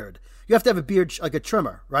 inch of beard, you have to have a beard like a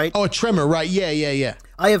trimmer, right? Oh, a trimmer, right? Yeah.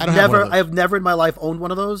 I have never in my life owned one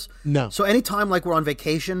of those. No. So anytime like we're on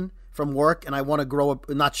vacation from work and I want to grow up,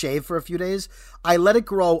 not shave for a few days, I let it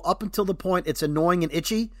grow up until the point it's annoying and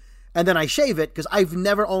itchy, and then I shave it because I've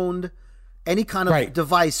never owned any kind of Right.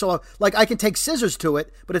 device. So like I can take scissors to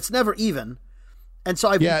it, but it's never even. And so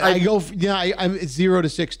I'm it's 0 to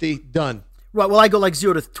 60, done. right. Well, I go like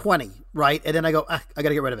 0 to 20, right? And then I go, I got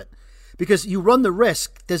to get rid of it because you run the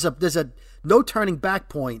risk. There's a no turning back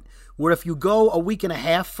point where if you go a week and a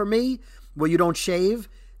half for me where you don't shave,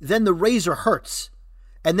 then the razor hurts.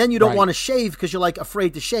 And then you don't Right. want to shave because you're like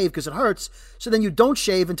afraid to shave because it hurts. So then you don't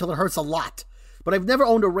shave until it hurts a lot. But I've never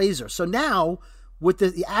owned a razor. So now with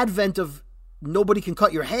the advent of nobody can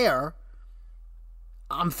cut your hair,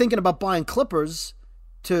 I'm thinking about buying clippers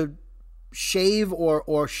to shave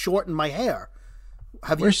or shorten my hair.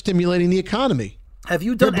 We're stimulating the economy. Have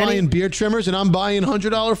you They're done buying any? beard trimmers, and I'm buying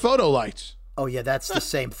 $100 photo lights. Oh yeah, that's the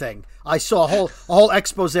same thing. I saw a whole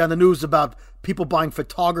expose on the news about people buying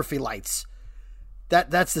photography lights.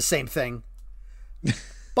 That's the same thing.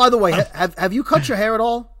 By the way, have you cut your hair at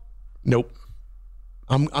all? Nope.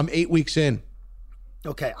 I'm 8 weeks in.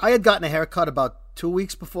 Okay, I had gotten a haircut about 2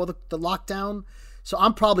 weeks before the lockdown, so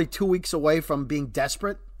I'm probably 2 weeks away from being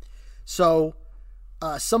desperate. So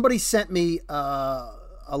somebody sent me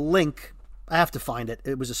a link. I have to find it.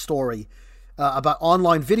 It was a story about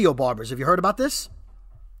online video barbers. Have you heard about this?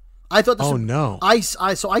 I thought this Oh, would- no.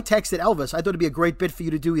 So I texted Elvis. I thought it'd be a great bit for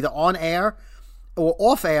you to do either on air or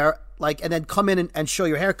off air, like, and then come in and show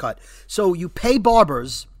your haircut. So you pay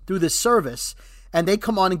barbers through this service, and they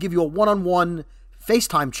come on and give you a one-on-one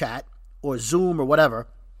FaceTime chat or Zoom or whatever,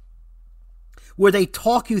 where they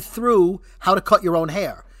talk you through how to cut your own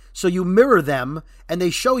hair. So you mirror them, and they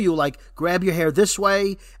show you, like, grab your hair this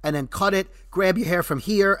way and then cut it. Grab your hair from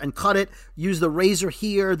here and cut it. Use the razor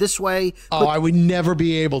here this way. Oh, I would never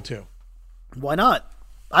be able to. Why not?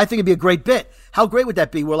 I think it'd be a great bit. How great would that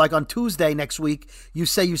be? Where like on Tuesday next week, you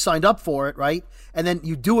say you signed up for it, right? And then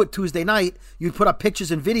you do it Tuesday night. You put up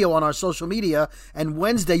pictures and video on our social media. And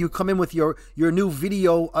Wednesday, you come in with your new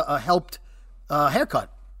video helped haircut.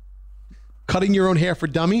 Cutting your own hair for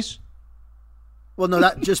dummies? Well, no,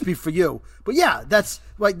 that just be for you. But yeah, that's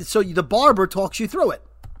right. So the barber talks you through it.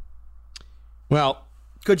 Well,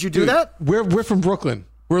 could you do dude, that? We're from Brooklyn.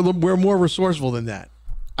 We're more resourceful than that.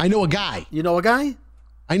 I know a guy. You know a guy?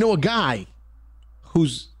 I know a guy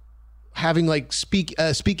who's having like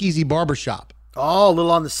speakeasy barbershop. Oh, a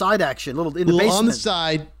little on the side action, a little in the basement. On the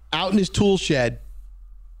side, out in his tool shed.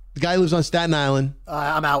 The guy lives on Staten Island.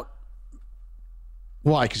 I'm out.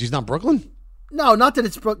 Why? Because he's not Brooklyn? No, not that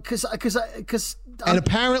it's because. And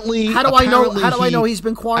apparently, how do I know? How do I know he's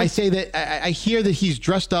been quarantined? I say that I hear that he's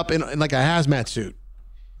dressed up in like a hazmat suit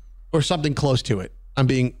or something close to it. I'm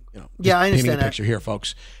being, yeah, I understand painting a that. picture here,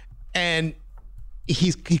 folks. And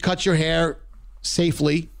he cuts your hair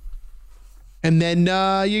safely, and then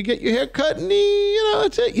you get your hair cut, and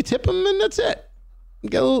that's it. You tip him, and that's it. You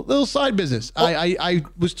get a little side business. Oh. I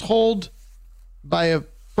was told by a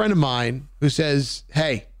friend of mine who says,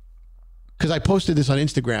 "Hey," because I posted this on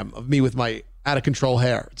Instagram of me with my out of control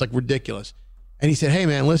hair. It's like ridiculous. And he said, "Hey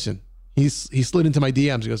man, listen." He slid into my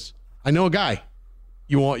DMs. He goes, "I know a guy.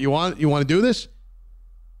 You want to do this?"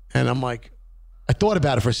 And I'm like, I thought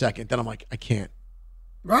about it for a second. Then I'm like, I can't.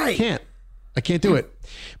 Right. I can't do it.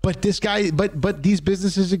 But this guy, but these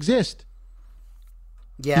businesses exist.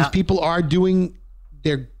 Yeah. These people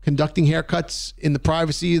they're conducting haircuts in the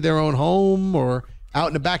privacy of their own home or out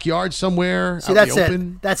in the backyard somewhere. See, that's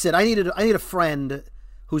it. That's it. I need a friend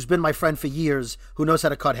who's been my friend for years who knows how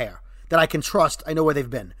to cut hair that I can trust. I know where they've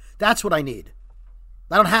been. That's what I need.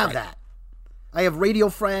 I don't have that. I have radio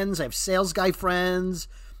friends. I have sales guy friends.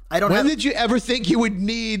 When did you ever think you would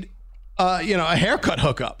need, a haircut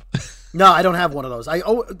hookup? No, I don't have one of those.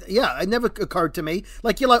 It never occurred to me.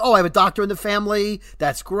 Like you're like, oh, I have a doctor in the family.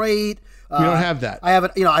 That's great. You don't have that. I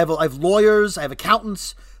have lawyers. I have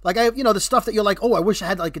accountants. Like I have, the stuff that you're like, oh, I wish I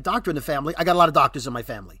had like a doctor in the family. I got a lot of doctors in my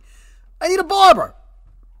family. I need a barber.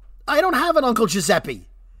 I don't have an Uncle Giuseppe.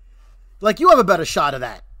 Like you have a better shot of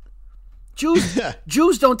that. Jews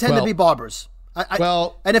don't tend to be barbers.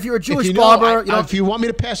 And if you're a Jewish barber, if you want me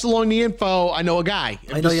to pass along the info, I know a guy.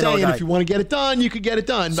 I'm just saying, if you want to get it done, you could get it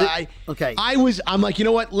done. But I'm like, you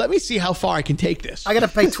know what? Let me see how far I can take this. I got to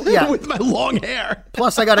pay with my long hair.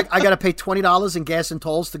 Plus, I got to pay $20 in gas and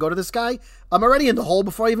tolls to go to this guy. I'm already in the hole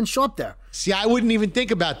before I even show up there. See, I wouldn't even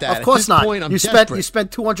think about that. Of course At this not. Point, I'm you desperate.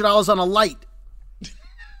 spent $200 on a light.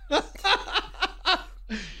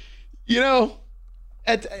 You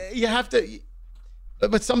have to.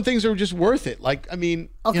 But some things are just worth it. Like, I mean,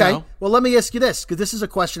 okay. Well, let me ask you this, because this is a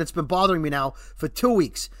question that's been bothering me now for 2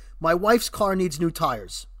 weeks. My wife's car needs new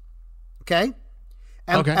tires. Okay?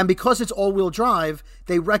 And because it's all-wheel drive,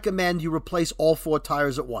 they recommend you replace all 4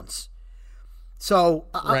 tires at once. So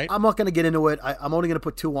I'm not going to get into it. I'm only going to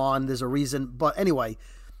put 2 on. There's a reason. But anyway,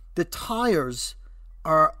 the tires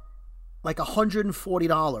are like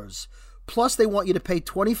 $140. Plus, they want you to pay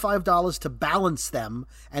 $25 to balance them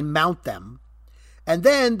and mount them. And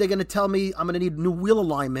then they're going to tell me I'm going to need new wheel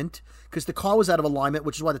alignment because the car was out of alignment,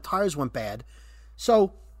 which is why the tires went bad.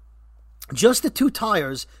 So just the 2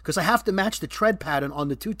 tires, because I have to match the tread pattern on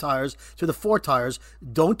the 2 tires to the 4 tires.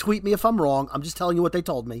 Don't tweet me if I'm wrong. I'm just telling you what they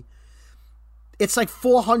told me. It's like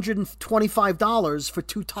 $425 for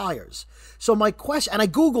 2 tires. So my question, and I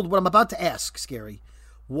Googled what I'm about to ask, Scary.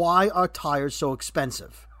 Why are tires so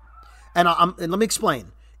expensive? And let me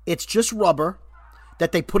explain. It's just rubber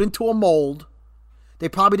that they put into a mold. They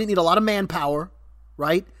probably didn't need a lot of manpower,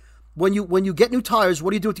 right? When you get new tires,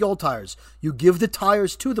 what do you do with the old tires? You give the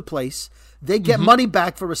tires to the place. They get money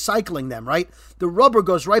back for recycling them, right? The rubber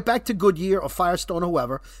goes right back to Goodyear or Firestone or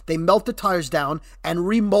whoever. They melt the tires down and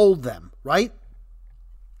remold them, right?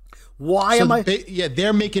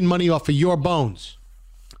 They're making money off of your bones.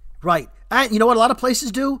 Right. And you know what a lot of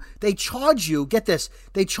places do? They charge you, get this,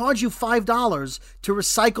 they charge you $5 to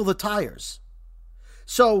recycle the tires.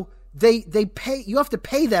 So they pay, you have to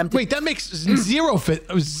pay them. Wait, that makes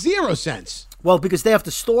zero sense. Well, because they have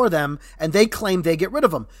to store them and they claim they get rid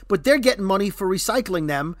of them. But they're getting money for recycling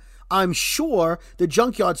them. I'm sure the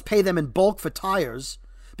junkyards pay them in bulk for tires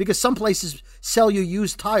because some places sell you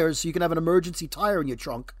used tires so you can have an emergency tire in your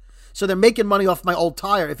trunk. So they're making money off my old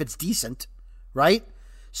tire if it's decent, right?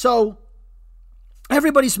 So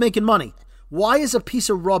everybody's making money. Why is a piece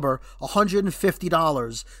of rubber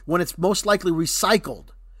 $150 when it's most likely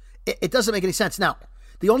recycled? It doesn't make any sense. Now,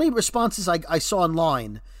 the only responses I saw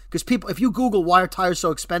online, because people, if you Google why are tires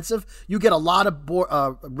so expensive, you get a lot of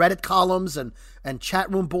Reddit columns and chat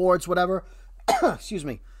room boards, whatever. Excuse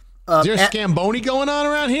me. Is there a Scamboni going on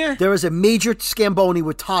around here? There is a major Scamboni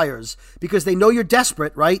with tires because they know you're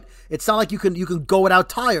desperate, right? It's not like you can go without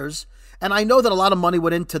tires. And I know that a lot of money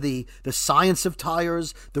went into the science of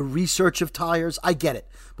tires, the research of tires. I get it.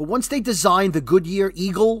 But once they design the Goodyear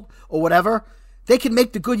Eagle or whatever, they can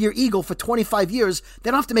make the Goodyear Eagle for 25 years.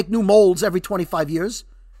 They don't have to make new molds every 25 years.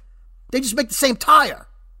 They just make the same tire.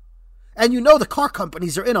 And you know the car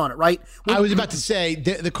companies are in on it, right? I was about to say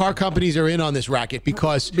the car companies are in on this racket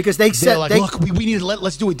because they said, like, look, we need to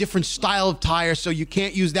let's do a different style of tire so you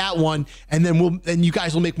can't use that one, and then you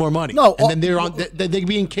guys will make more money. No, and then they're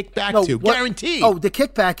being kicked back guaranteed. Oh, the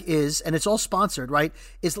kickback is, and it's all sponsored, right?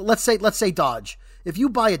 Is let's say Dodge. If you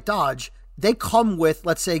buy a Dodge, they come with,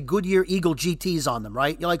 let's say, Goodyear Eagle GTs on them,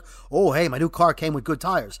 right? You're like, oh, hey, my new car came with good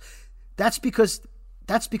tires. That's because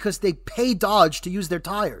they pay Dodge to use their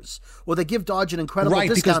tires, or they give Dodge an incredible discount.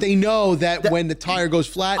 Right, because they know that when the tire goes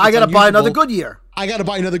flat, I got to buy another Goodyear.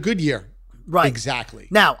 Right, exactly.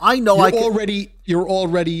 Now I know you're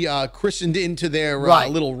already christened into their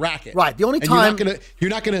little racket. Right. The only time you're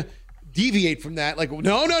not gonna deviate from that. Like,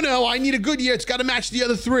 no, I need a Goodyear. It's got to match the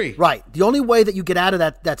other 3. Right. The only way that you get out of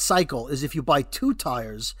that cycle is if you buy 2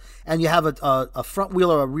 tires and you have a front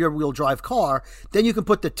wheel or a rear wheel drive car. Then you can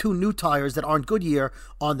put the 2 new tires that aren't Goodyear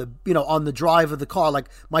on the drive of the car. Like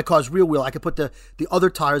my car's rear wheel, I could put the other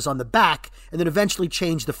tires on the back and then eventually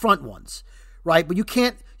change the front ones. Right. But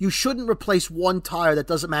you shouldn't replace one tire that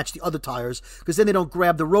doesn't match the other tires because then they don't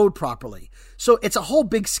grab the road properly. So it's a whole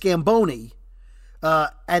big Scamboni.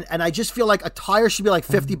 And I just feel like a tire should be like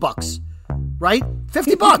 $50, right?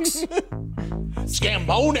 $50.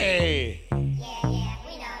 Scamboni.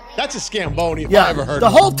 That's a Scamboni if I ever heard of it.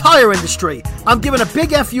 The whole tire industry. I'm giving a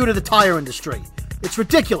big FU to the tire industry. It's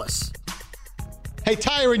ridiculous. Hey,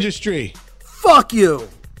 tire industry. Fuck you.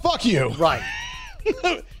 Fuck you. Right.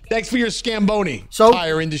 Thanks for your Scamboni, so,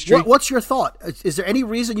 tire industry. What's your thought? Is there any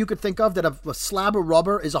reason you could think of that a slab of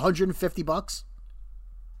rubber is $150?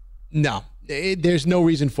 No, there's no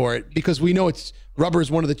reason for it because we know rubber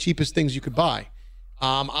is one of the cheapest things you could buy.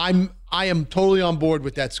 I am totally on board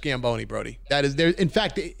with that Scamboni, Brody. That is there. In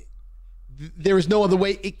fact, there is no other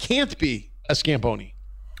way. It can't be a Scamboni.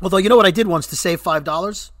 Although, you know what I did once to save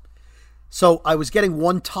 $5? So I was getting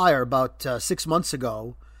one tire about 6 months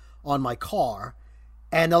ago on my car,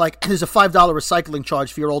 and they're like, there's a $5 recycling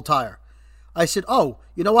charge for your old tire. I said, oh,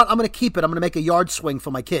 you know what? I'm going to keep it. I'm going to make a yard swing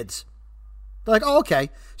for my kids. They're like, oh, okay.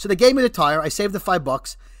 So they gave me the tire. I saved the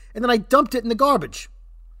 $5, and then I dumped it in the garbage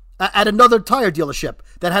at another tire dealership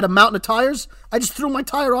that had a mountain of tires. I just threw my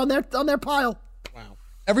tire on their pile. Wow.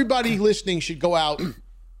 Everybody listening should go out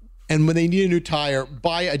and when they need a new tire,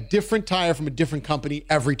 buy a different tire from a different company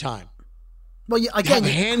every time. Well, again,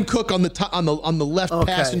 have Hankook on the left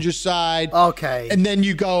passenger side. Okay. And then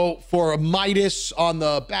you go for a Midas on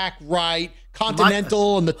the back right,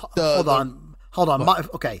 Continental on the hold on.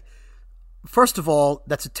 Okay. First of all,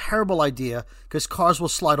 that's a terrible idea because cars will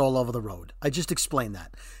slide all over the road. I just explained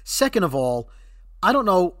that. Second of all, I don't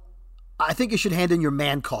know. I think you should hand in your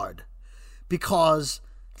man card because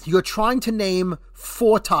you're trying to name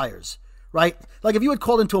 4 tires, right? Like if you had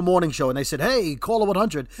called into a morning show and they said, hey, caller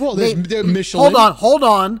 100. Well, they're Michelin.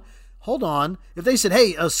 Hold on. If they said,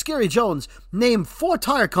 hey, Scary Jones, name 4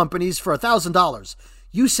 tire companies for $1,000.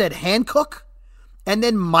 You said Hankook and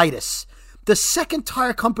then Midas. The second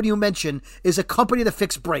tire company you mentioned is a company that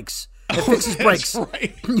fixes brakes. It fixes brakes.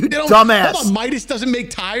 Right. You dumbass. Hold on, Midas doesn't make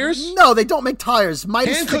tires? No, they don't make tires.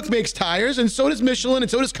 Hankook makes tires, and so does Michelin, and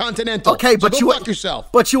so does Continental. Okay, but go fuck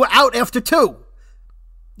yourself. But you were out after 2.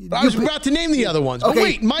 I was about to name the other ones. Okay, but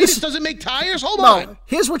wait, Midas doesn't make tires? Hold on.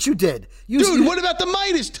 Here's what you did. What about the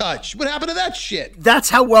Midas Touch? What happened to that shit? That's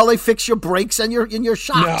how well they fix your brakes and your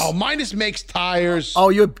shocks. No, Midas makes tires. Oh,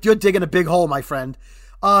 you're digging a big hole, my friend.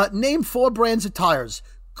 Name 4 brands of tires.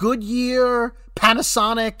 Goodyear,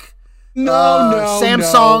 Panasonic,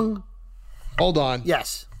 Samsung. No. Hold on.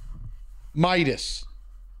 Yes. Midas.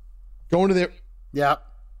 Going to their... Yeah.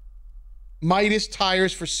 Midas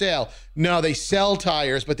tires for sale. No, they sell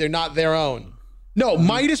tires, but they're not their own. No,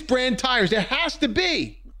 Midas brand tires. There has to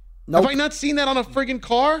be. Nope. Have I not seen that on a friggin'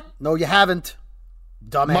 car? No, you haven't.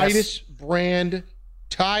 Dumbass. Midas brand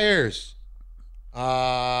tires.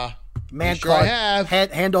 Man sure card. I have.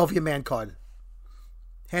 Hand over your man card.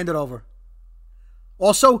 Hand it over.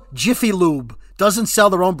 Also, Jiffy Lube doesn't sell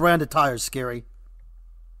their own brand of tires, Scary.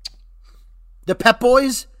 The Pep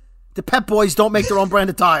Boys don't make their own brand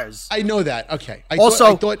of tires. I know that. Okay.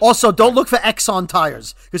 Also, don't look for Exxon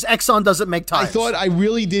tires because Exxon doesn't make tires. I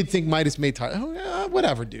really did think Midas made tires. Oh, yeah,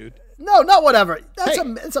 whatever, dude. No, not whatever.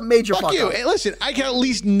 It's a major fuck you. up. Hey, listen, I can at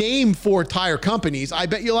least name 4 tire companies. I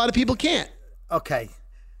bet you a lot of people can't. Okay.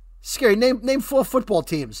 Scary. Name 4 football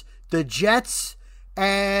teams. The Jets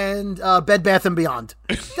and Bed Bath & Beyond.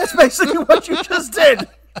 That's basically what you just did.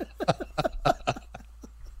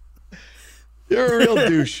 You're a real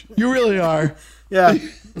douche. You really are. Yeah.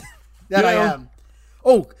 I am.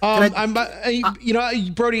 Oh,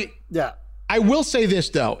 Brody. Yeah. I will say this,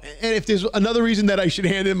 though, and if there's another reason that I should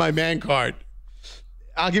hand in my man card,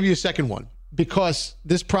 I'll give you a second one, because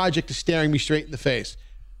this project is staring me straight in the face.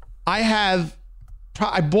 I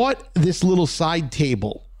bought this little side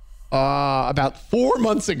table about 4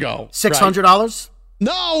 months ago. $600? Right?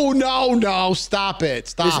 No, stop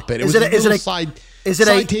it. It was a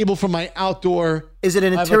side table for my outdoor. Is it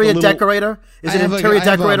an interior decorator? Is it an interior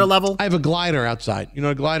decorator level? I have a glider outside. You know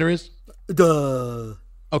what a glider is? Duh.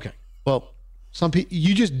 Okay. Well, some people,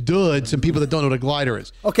 you just dud some people that don't know what a glider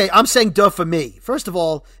is. Okay, I'm saying duh for me. First of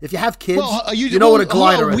all, if you have kids, you know what a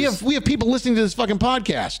glider is. We have people listening to this fucking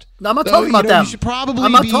podcast. No, I'm not talking about them. You should probably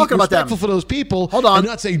I'm not be talking about them. respectful for those people. Hold on. And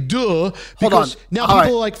not say duh. Hold on. Now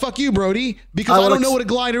people are like, fuck you, Brody, because I don't know what a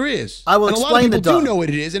glider is. I will and explain a lot of people the do know what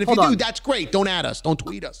it is. And if you do, that's great. Don't add us. Don't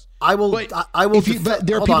tweet us. I will. But there are hold people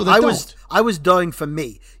on. that don't. I was duhing for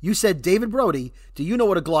me. You said, David Brody, do you know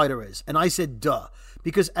what a glider is? And I said, duh.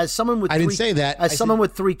 Because as someone with didn't say that. As someone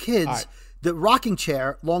with 3 kids, the rocking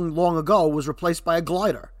chair long ago was replaced by a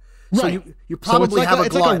glider. Right. So you probably have a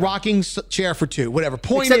glider. It's like a rocking chair for 2. Whatever.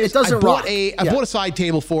 Point Except is, it doesn't rock. I bought a side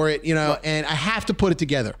table for it, and I have to put it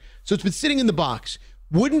together. So it's been sitting in the box.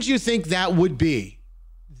 Wouldn't you think that would be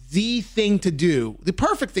the thing to do, the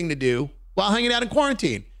perfect thing to do while hanging out in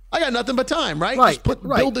quarantine? I got nothing but time, right? Right. Just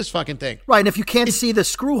build this fucking thing. Right. And if you can't see the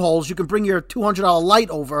screw holes, you can bring your $200 light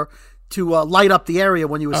over to light up the area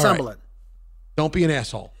when you assemble it. Don't be an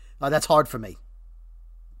asshole. That's hard for me.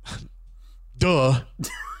 Duh.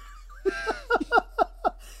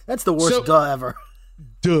 That's the worst duh ever.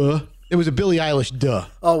 Duh. It was a Billie Eilish duh.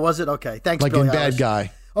 Oh, was it? Okay. Thanks, like Billie in Eilish. Bad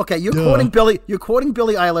Guy. Okay, you're quoting Billie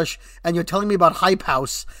Eilish, and you're telling me about Hype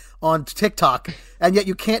House on TikTok, and yet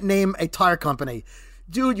you can't name a tire company.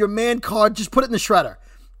 Dude, your man card, just put it in the shredder.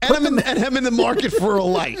 And I'm in the market for a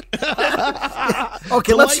light.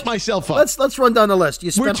 Okay, let's light myself up. Let's run down the list.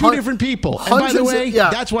 We're 2 different people. And by the way,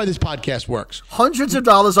 that's why this podcast works. Hundreds of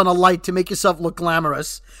dollars on a light to make yourself look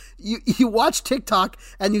glamorous. You watch TikTok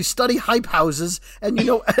and you study hype houses and you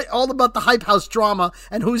know all about the hype house drama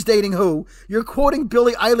and who's dating who. You're quoting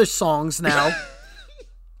Billie Eilish songs now.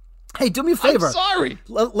 Hey, do me a favor. I'm sorry.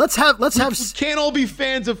 Let's have. We can't all be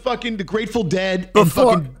fans of fucking the Grateful Dead and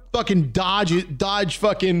fucking Dodge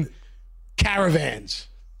fucking caravans.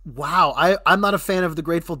 Wow, I'm not a fan of the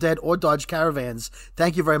Grateful Dead or Dodge Caravans.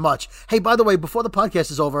 Thank you very much. Hey, by the way, before the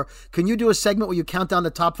podcast is over, can you do a segment where you count down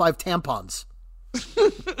the top 5 tampons?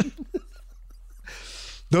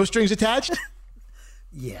 Those strings attached?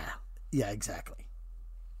 Yeah, exactly.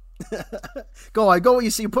 Go on. You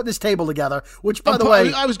see, you put this table together, which, by the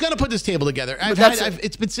way... I was going to put this table together.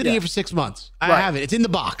 It's been sitting here for 6 months. I have it. It's in the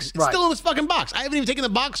box. It's still in this fucking box. I haven't even taken the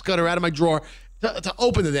box cutter out of my drawer to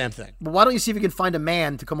open the damn thing. But why don't you see if you can find a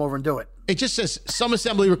man to come over and do it? It just says some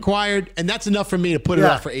assembly required, and that's enough for me to put it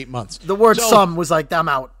out for 8 months. The word "some" was like, I'm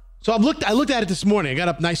out. So I looked at it this morning. I got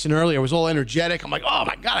up nice and early. I was all energetic. I'm like, oh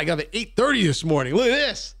my God, I got up at 8:30 this morning. Look at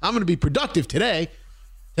this. I'm going to be productive today.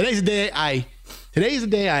 Today's the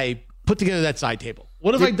day I put together that side table.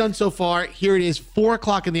 What have I done so far? Here it is,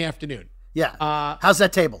 4:00 in the afternoon. Yeah. How's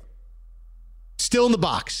that table? Still in the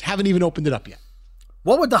box. Haven't even opened it up yet.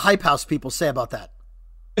 What would the Hype House people say about that?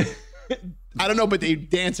 I don't know, but they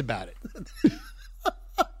dance about it.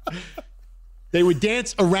 They would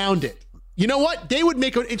dance around it. You know what? They would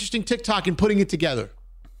make an interesting TikTok in putting it together.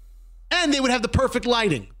 And they would have the perfect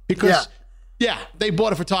lighting because, they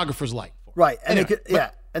bought a photographer's light. Right. And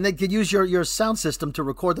they could use your sound system to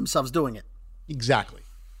record themselves doing it. Exactly.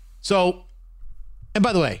 So, and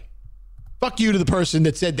by the way, fuck you to the person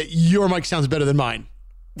that said that your mic sounds better than mine.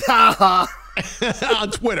 On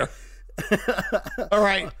Twitter. All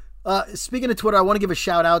right. Speaking of Twitter, I want to give a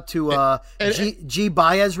shout out to G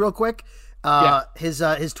Baez real quick.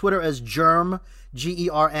 His Twitter is Germ,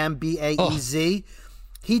 GERMBAEZ.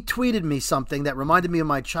 He tweeted me something that reminded me of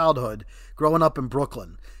my childhood growing up in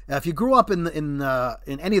Brooklyn. If you grew up in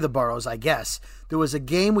any of the boroughs, I guess, there was a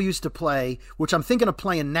game we used to play, which I'm thinking of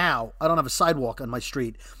playing now. I don't have a sidewalk on my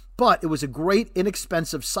street, but it was a great,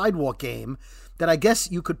 inexpensive sidewalk game that I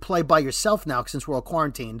guess you could play by yourself now since we're all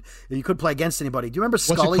quarantined. You could play against anybody. Do you remember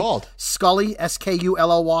Scully? What's it called? Scully,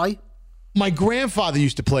 SKULLY. My grandfather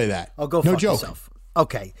used to play that. Oh, go no fuck joke. yourself.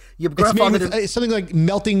 Okay. Your grandfather it's something like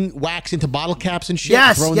melting wax into bottle caps and shit.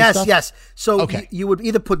 Yes. So you would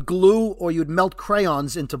either put glue or you'd melt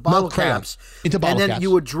crayons into bottle caps. And then you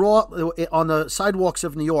would draw on the sidewalks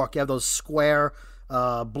of New York. You have those square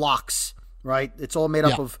blocks, right? It's all made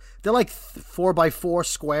up of, they're like 4x4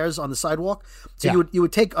 squares on the sidewalk. So you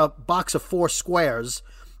would take a box of 4 squares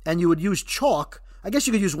and you would use chalk. I guess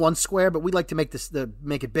you could use 1 square, but we'd like to make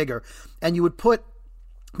make it bigger. And you would put,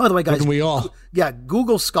 by the way, guys, we all? Yeah,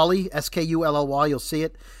 Google Scully, SKULLY, you'll see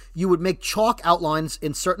it. You would make chalk outlines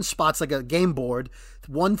in certain spots like a game board,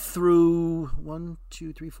 1 through 1,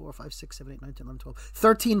 2, 3, 4, 5, 6, 7, 8, 9, 10, 11, 12,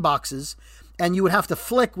 13 boxes, and you would have to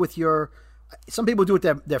flick with your, some people do it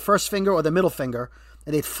with their first finger or their middle finger,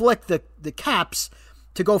 and they'd flick the caps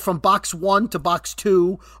to go from box 1 to box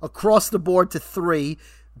 2, across the board to 3,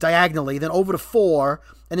 diagonally, then over to 4,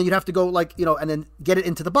 and then you'd have to go and then get it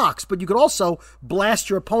into the box. But you could also blast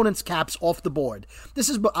your opponent's caps off the board. This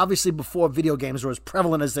is obviously before video games were as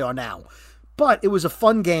prevalent as they are now. But it was a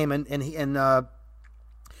fun game, and Mr.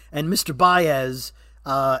 Baez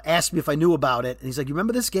asked me if I knew about it, and he's like, "You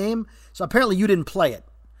remember this game?" So apparently you didn't play it.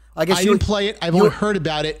 I didn't play it. I've only heard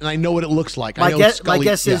about it, and I know what it looks like. My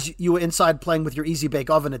guess is you were inside playing with your Easy Bake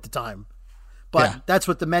Oven at the time. But that's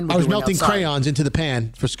what the men were doing. I was melting outside. crayons into the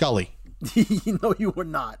pan for Scully. No, you were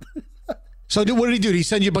not. So what did he do? Did he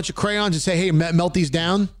send you a bunch of crayons and say, "Hey, melt these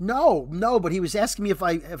down"? No. But he was asking me if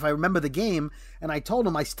I remember the game, and I told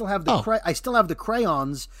him I still have the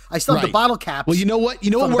crayons. I still have the bottle caps. Well, you know what?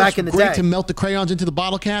 You know what works great to melt the crayons into the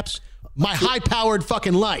bottle caps? My high-powered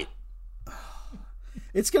fucking light.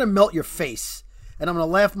 It's gonna melt your face. And I'm gonna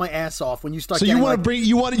laugh my ass off when you start. So you want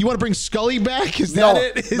to bring Scully back? Is that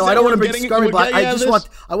it? No, I don't want to bring Scully back.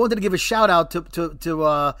 I wanted to give a shout out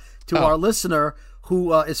to our listener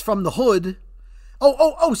who is from the hood.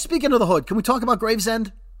 Oh! Speaking of the hood, can we talk about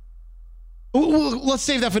Gravesend? Well, let's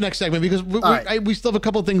save that for next segment because we still have a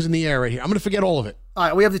couple of things in the air right here. I'm gonna forget all of it. All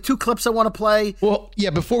right, we have the 2 clips I want to play. Well,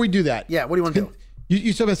 yeah. Before we do that, what do you want to do?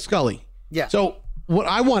 You talk about Scully. Yeah. So what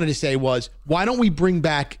I wanted to say was, why don't we bring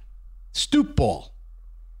back stoop ball?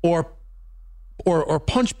 Or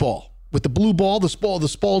punch ball with the blue ball, the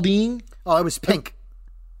Spalding. Oh, it was pink.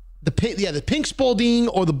 The pink Spalding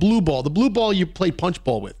or the blue ball. The blue ball you play punch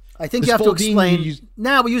ball with. I think you have to explain.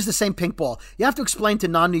 We use the same pink ball. You have to explain to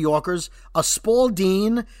non-New Yorkers. A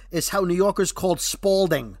Spalding is how New Yorkers called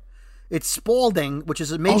Spalding. It's Spalding, which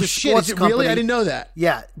is a major sports company. Really? I didn't know that.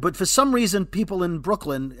 Yeah, but for some reason, people in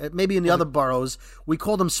Brooklyn, maybe in the other boroughs, we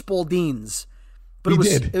call them Spaldings. But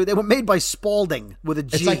they were made by Spalding with a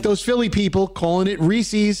G. It's like those Philly people calling it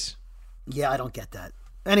Reese's. Yeah, I don't get that.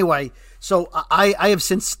 Anyway, so I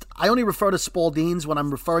only refer to Spaldings when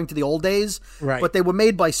I'm referring to the old days. Right. But they were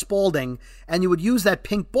made by Spalding, and you would use that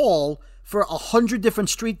pink ball for 100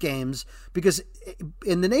 different street games because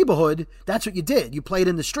in the neighborhood, that's what you did. You played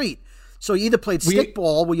in the street. So you either played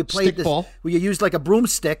stickball, where you played stickball, where you used like a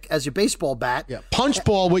broomstick as your baseball bat. Yeah, punch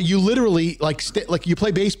ball, where you literally like you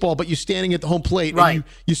play baseball, but you're standing at the home plate, right? And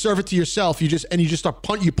you serve it to yourself. You just start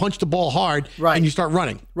punch the ball hard, right? And you start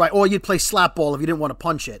running, right? Or you'd play slap ball if you didn't want to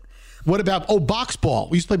punch it. What about box ball?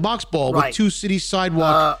 We used to play box ball right. with two city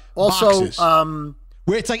sidewalk also, boxes,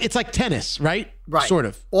 where it's like tennis, right? Right, sort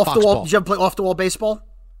of off box the wall. Ball. Did you ever play off the wall baseball?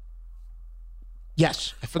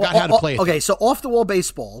 Yes, I forgot how to play it. Okay, so off the wall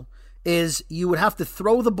baseball is you would have to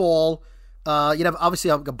throw the ball. You'd have obviously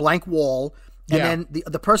a blank wall, and then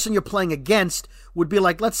the person you're playing against would be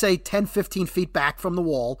like, let's say 10, 15 feet back from the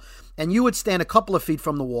wall, and you would stand a couple of feet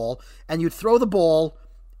from the wall, and you'd throw the ball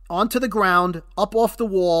onto the ground, up off the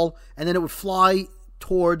wall, and then it would fly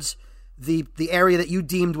towards the area that you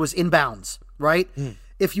deemed was in bounds, right?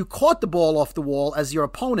 If you caught the ball off the wall as your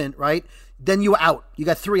opponent, right, then you were out. You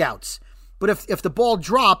got 3 outs. But if the ball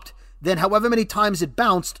dropped, then however many times it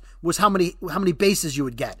bounced was how many bases you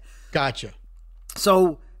would get. Gotcha.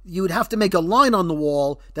 So you would have to make a line on the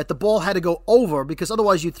wall that the ball had to go over, because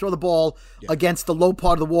otherwise you'd throw the ball against the low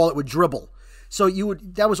part of the wall, it would dribble. So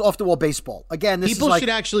that was off the wall baseball. Again, People should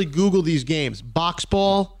actually Google these games. Box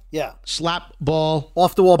ball, slap ball,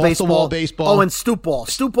 off the wall baseball. Oh, and stoop ball.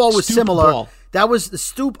 Stoop ball was similar. Ball. That was the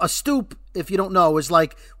stoop. A stoop, if you don't know, is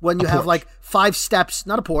like when you have like 5 steps,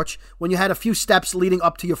 not a porch, when you had a few steps leading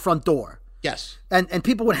up to your front door. Yes. And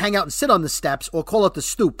people would hang out and sit on the steps or call it the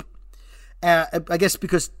stoop. I guess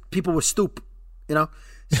because people would stoop, you know.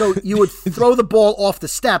 So you would throw the ball off the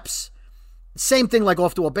steps. Same thing like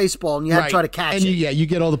off the wall baseball, and you had to try to catch it. And you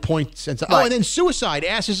get all the points. And and then suicide,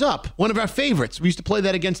 asses up. One of our favorites. We used to play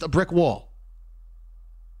that against a brick wall.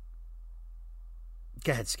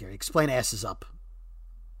 Go ahead, Scary. Explain asses up.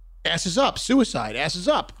 Asses up. Suicide. Asses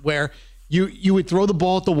up. Where you would throw the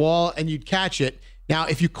ball at the wall and you'd catch it. Now,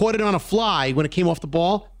 if you caught it on a fly when it came off the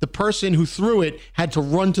ball, the person who threw it had to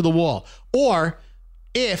run to the wall. Or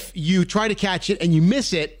if you try to catch it and you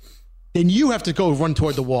miss it, then you have to go run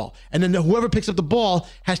toward the wall. And then whoever picks up the ball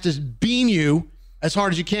has to beam you as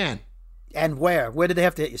hard as you can. And where? Where did they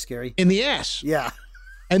have to hit you, Scary? In the ass. Yeah.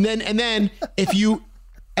 And then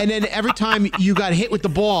every time you got hit with the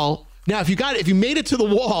ball, now if you made it to the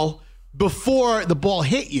wall before the ball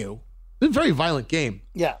hit you, it's a very violent game.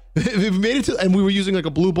 Yeah. If you made it to, and we were using like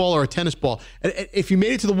a blue ball or a tennis ball, and if you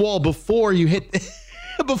made it to the wall before you hit,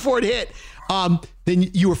 before it hit,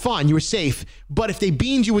 then you were fine, you were safe. But if they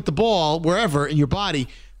beamed you with the ball wherever in your body,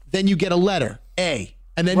 then you get a letter A,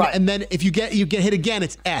 and then if you get hit again,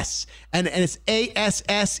 it's S, and it's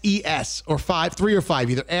ASSES or 3 or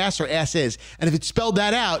 5, either ass or asses. And if it spelled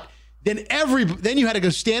that out, then you had to go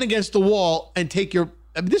stand against the wall and take your.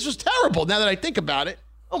 I mean, this was terrible. Now that I think about it.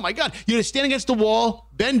 Oh my God! You had to stand against the wall,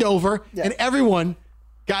 bend over, and everyone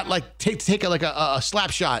got like take a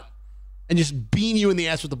slap shot and just beam you in the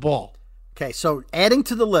ass with the ball. Okay, so adding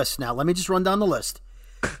to the list now. Let me just run down the list: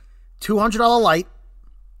 $200 light,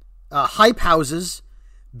 hype houses,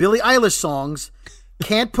 Billie Eilish songs,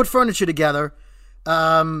 can't put furniture together,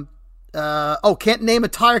 can't name a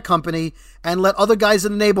tire company, and let other guys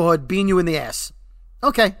in the neighborhood beam you in the ass.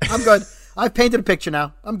 Okay, I'm good. I've painted a picture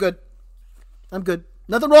now. I'm good.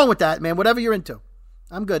 Nothing wrong with that, man. Whatever you're into.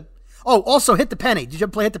 I'm good. Oh, also Hit the Penny. Did you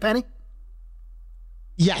ever play Hit the Penny?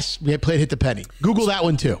 Yes, we had played Hit the Penny. Google that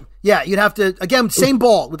one too. Yeah, you'd have to, again, same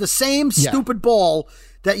ball, with the same stupid ball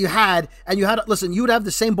that you had, and you would have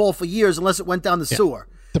the same ball for years unless it went down the sewer.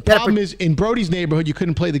 The problem is, in Brody's neighborhood, you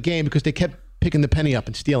couldn't play the game because they kept picking the penny up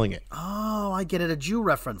and stealing it. Oh, I get it, a Jew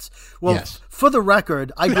reference. Well, for the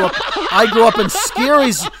record, I grew up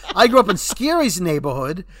in Scary's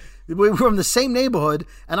neighborhood. We were from the same neighborhood,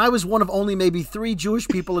 and I was one of only maybe 3 Jewish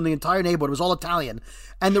people in the entire neighborhood. It was all Italian.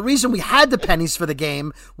 And the reason we had the pennies for the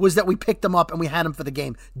game was that we picked them up and we had them for the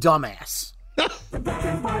game. Dumbass. The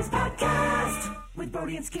Brooklyn Boys Podcast with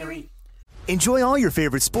Brody and Scary. Enjoy all your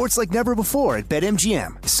favorite sports like never before at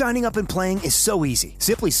BetMGM. Signing up and playing is so easy.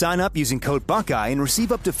 Simply sign up using code Buckeye and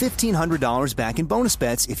receive up to $1,500 back in bonus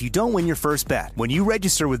bets if you don't win your first bet. When you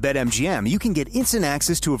register with BetMGM, you can get instant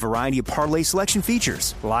access to a variety of parlay selection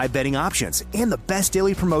features, live betting options, and the best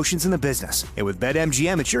daily promotions in the business. And with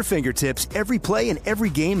BetMGM at your fingertips, every play and every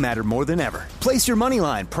game matter more than ever. Place your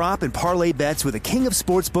moneyline, prop, and parlay bets with the king of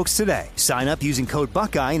sportsbooks today. Sign up using code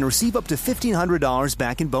Buckeye and receive up to $1,500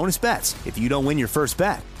 back in bonus bets if you don't win your first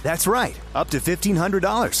bet. That's right, up to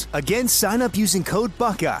 $1,500. Again, sign up using code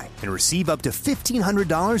Buckeye and receive up to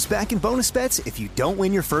 $1,500 back in bonus bets if you don't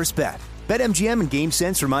win your first bet. BetMGM and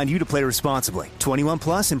GameSense remind you to play responsibly. 21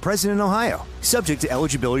 plus and present in Ohio. Subject to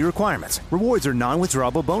eligibility requirements. Rewards are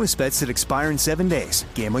non-withdrawable bonus bets that expire in 7 days.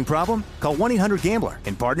 Gambling problem? Call 1-800-GAMBLER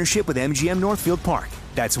in partnership with MGM Northfield Park.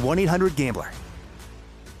 That's 1-800-GAMBLER.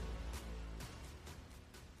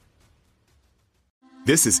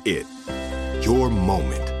 This is it. Your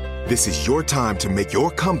moment. This is your time to make your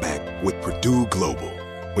comeback with Purdue Global.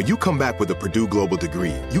 When you come back with a Purdue Global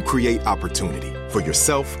degree, you create opportunity for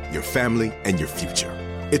yourself, your family, and your future.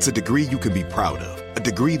 It's a degree you can be proud of, a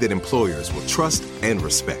degree that employers will trust and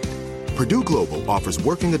respect. Purdue Global offers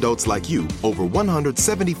working adults like you over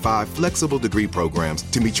 175 flexible degree programs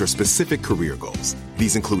to meet your specific career goals.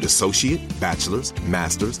 These include associate, bachelor's,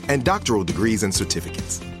 master's, and doctoral degrees and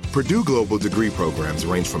certificates. Purdue Global degree programs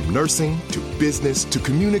range from nursing to business to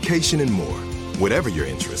communication and more. Whatever your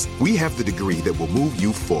interest, we have the degree that will move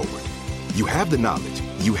you forward. You have the knowledge,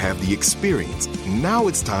 you have the experience. Now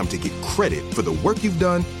it's time to get credit for the work you've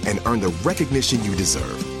done and earn the recognition you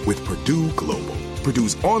deserve with Purdue Global,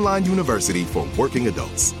 Purdue's online university for working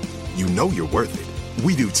adults. You know you're worth it.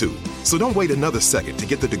 We do too. So don't wait another second to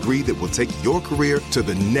get the degree that will take your career to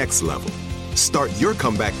the next level. Start your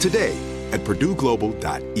comeback today at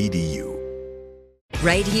purdueglobal.edu.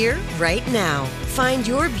 Right here, right now. Find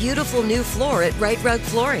your beautiful new floor at Right Rug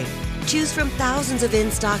Flooring. Choose from thousands of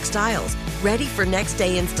in-stock styles, ready for next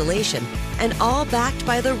day installation, and all backed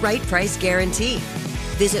by the right price guarantee.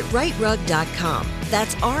 Visit rightrug.com.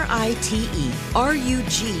 That's RITERUG.com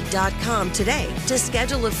today to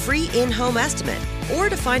schedule a free in-home estimate or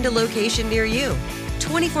to find a location near you.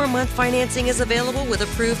 24-month financing is available with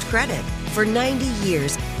approved credit. For 90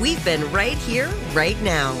 years, we've been right here, right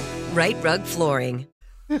now. Right Rug Flooring.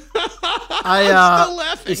 I'm still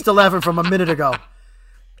laughing. Still laughing from a minute ago.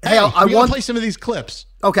 Hey, I want to play some of these clips.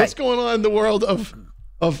 Okay. What's going on in the world of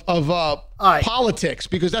politics?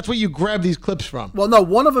 Because that's where you grab these clips from. Well, no,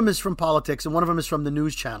 one of them is from politics and one of them is from the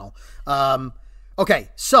news channel. Okay,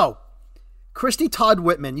 so Christy Todd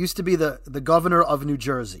Whitman used to be the governor of New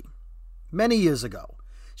Jersey many years ago.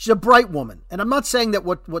 She's a bright woman. And I'm not saying that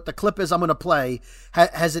what the clip is I'm going to play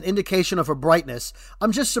has an indication of her brightness.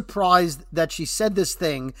 I'm just surprised that she said this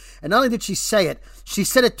thing. And not only did she say it, she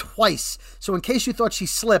said it twice. So in case you thought she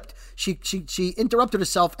slipped, she interrupted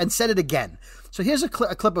herself and said it again. So here's a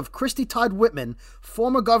clip of Christy Todd Whitman,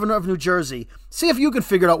 former governor of New Jersey. See if you can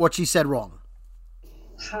figure out what she said wrong.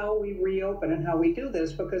 How we reopen and how we do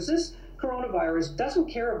this, because this coronavirus doesn't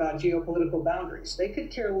care about geopolitical boundaries. They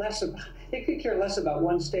could care less about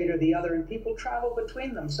one state or the other, and people travel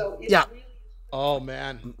between them. So it's really... Oh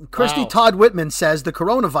man. Christy Todd Whitman says the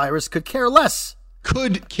coronavirus could care less.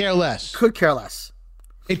 Could care less. Could care less.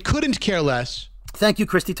 It couldn't care less. Thank you,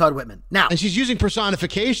 Christy Todd Whitman. Now, and she's using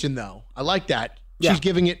personification though. I like that. Yeah. She's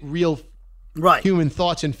giving it real human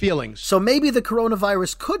thoughts and feelings. So maybe the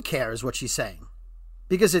coronavirus could care is what she's saying.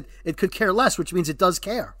 Because it could care less, which means it does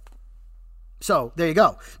care. So there you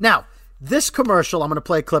go. Now, this commercial I'm going to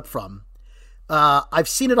play a clip from. I've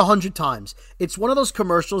seen it 100 times. It's one of those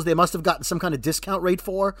commercials they must have gotten some kind of discount rate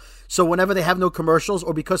for. So whenever they have no commercials,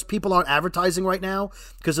 or because people aren't advertising right now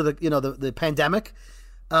because of the pandemic,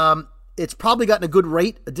 it's probably gotten a good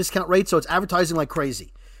rate, a discount rate. So it's advertising like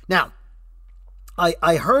crazy. Now,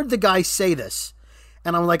 I heard the guy say this,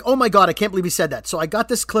 and I'm like, oh my God, I can't believe he said that. So I got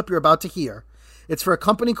this clip you're about to hear. It's for a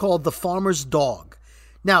company called The Farmer's Dog.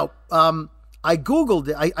 Now, I Googled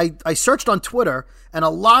it. I searched on Twitter, and a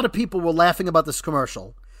lot of people were laughing about this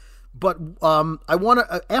commercial. But I want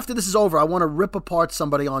to, after this is over, I want to rip apart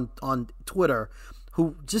somebody on Twitter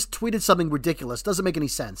who just tweeted something ridiculous. Doesn't make any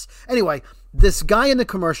sense. Anyway, this guy in the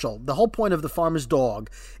commercial, the whole point of The Farmer's Dog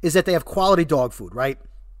is that they have quality dog food, right?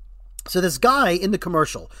 So this guy in the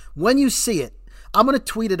commercial, when you see it, I'm going to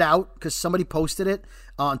tweet it out because somebody posted it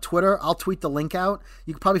on Twitter. I'll tweet the link out.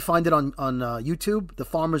 You can probably find it on YouTube, The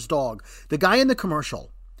Farmer's Dog. The guy in the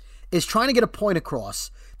commercial is trying to get a point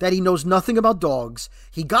across that he knows nothing about dogs.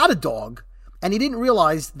 He got a dog, and he didn't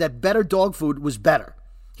realize that better dog food was better.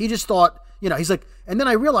 He just thought, he's like, and then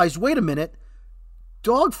I realized, wait a minute,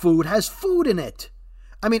 dog food has food in it.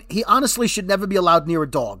 I mean, he honestly should never be allowed near a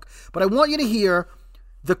dog. But I want you to hear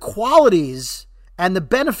the qualities and the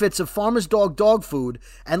benefits of Farmer's dog food,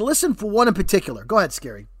 and listen for one in particular. Go ahead,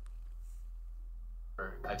 Scary.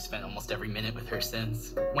 I've spent almost every minute with her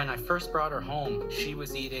since. When I first brought her home, she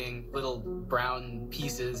was eating little brown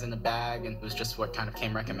pieces in a bag, and it was just what kind of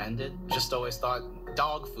came recommended. Just always thought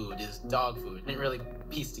dog food is dog food. Didn't really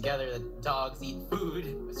piece together that dogs eat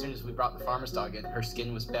food. As soon as we brought the Farmer's Dog in, her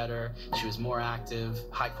skin was better, she was more active,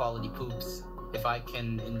 high quality poops. If I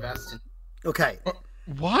can invest in... Okay.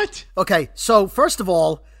 What? Okay, so first of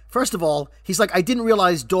all, he's like, I didn't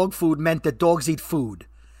realize dog food meant that dogs eat food.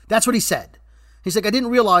 That's what he said. He's like, I didn't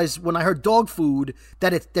realize when I heard dog food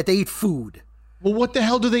that they eat food. Well, what the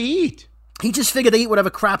hell do they eat? He just figured they eat whatever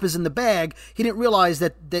crap is in the bag. He didn't realize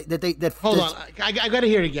that Hold on, I got to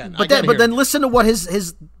hear it again. But then listen to what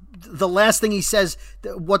the last thing he says.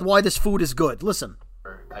 Why this food is good. Listen.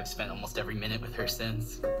 I've spent almost every minute with her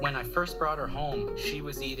since. When I first brought her home, she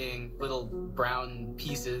was eating little brown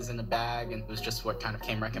pieces in a bag, and it was just what kind of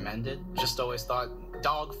came recommended. Just always thought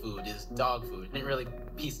dog food is dog food. Didn't really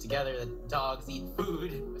piece together that dogs eat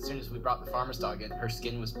food. As soon as we brought the farmer's dog in, her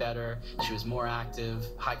skin was better, she was more active,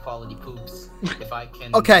 high quality poops. If I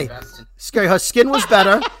can Scary, her skin was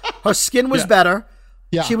better. Her skin was better.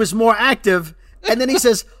 Yeah. She was more active. And then he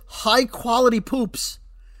says, high quality poops.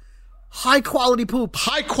 High quality poops.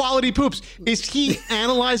 High quality poops. Is he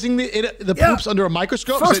analyzing the poops under a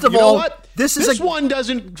microscope? First of all, what? This one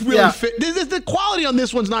doesn't really fit. The quality on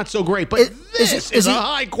this one's not so great, but this is a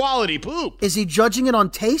high quality poop. Is he judging it on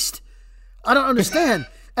taste? I don't understand.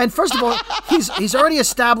 And first of all, he's already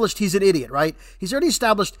established he's an idiot, right? He's already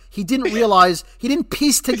established he didn't realize, he didn't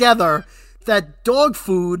piece together that dog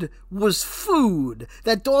food was food,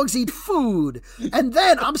 that dogs eat food. And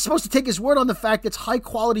then I'm supposed to take his word on the fact it's high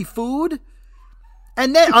quality food?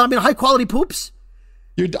 And then, high quality poops?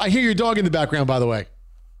 I hear your dog in the background, by the way.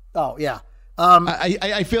 Oh, yeah.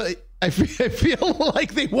 I feel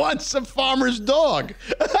like they want some farmer's dog.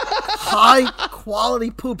 High quality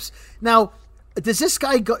poops. Now, does this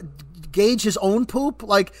guy gauge his own poop?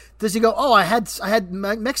 Like, does he go, oh, I had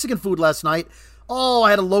Mexican food last night. Oh, I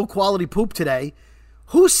had a low-quality poop today.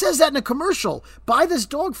 Who says that in a commercial? Buy this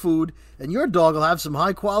dog food, and your dog will have some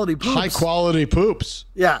high-quality poops. High-quality poops.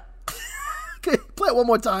 Yeah. Play it one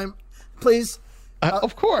more time, please.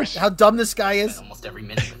 Of course. How dumb this guy is. Almost every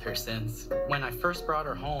minute with her since. When I first brought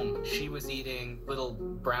her home, she was eating little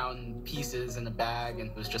brown pieces in a bag,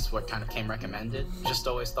 and it was just what kind of came recommended. Just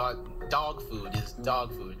always thought dog food is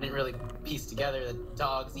dog food. Didn't really piece together that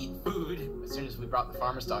dogs eat food. As soon as we brought the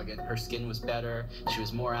farmer's dog in, her skin was better, she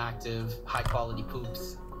was more active, high quality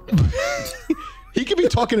poops. He could be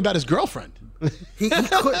talking about his girlfriend. He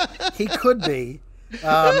could be.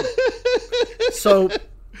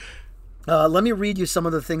 Let me read you some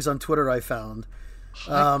of the things on Twitter I found.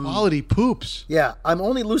 High quality poops. Yeah, I'm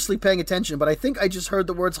only loosely paying attention, but I think I just heard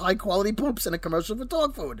the words high quality poops in a commercial for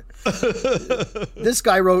dog food. This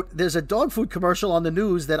guy wrote, there's a dog food commercial on the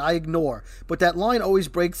news that I ignore, but that line always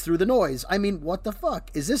breaks through the noise. I mean, what the fuck?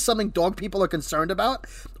 Is this something dog people are concerned about?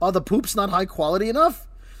 Are the poops not high quality enough?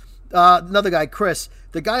 Another guy, Chris,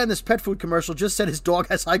 the guy on this pet food commercial just said his dog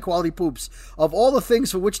has high quality poops. Of all the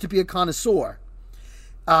things for which to be a connoisseur.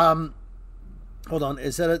 Hold on,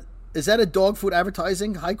 is that a dog food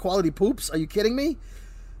advertising? High quality poops? Are you kidding me?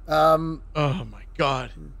 Oh my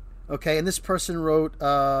God. Okay, and this person wrote,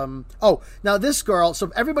 now this girl,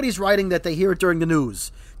 so everybody's writing that they hear it during the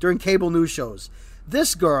news, during cable news shows.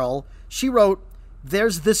 This girl, she wrote,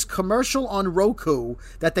 there's this commercial on Roku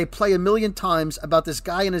that they play 1 million times about this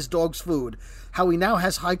guy and his dog's food, how he now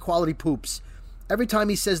has high quality poops. Every time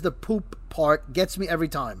he says the poop part gets me every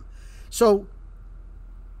time. So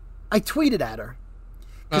I tweeted at her.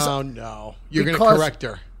 Oh, no. You're going to correct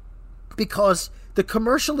her. Because the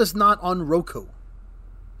commercial is not on Roku.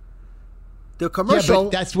 The commercial... Yeah,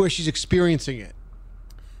 but that's where she's experiencing it.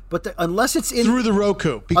 But unless it's in... Through the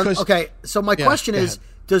Roku. Because okay, so my question is,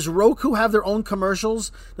 does Roku have their own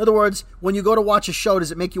commercials? In other words, when you go to watch a show, does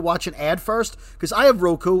it make you watch an ad first? Because I have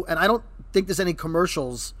Roku, and I don't think there's any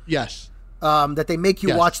commercials... Yes. That they make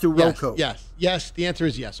you watch through Roku. Yes. The answer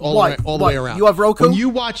is yes. All the way around. You have Roku? When you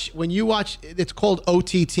watch, it's called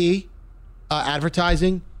OTT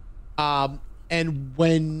advertising. And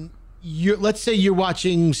when let's say you're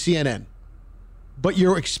watching CNN, but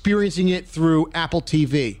you're experiencing it through Apple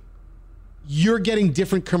TV, you're getting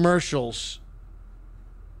different commercials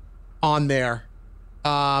on there.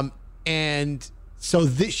 And so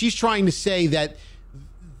she's trying to say that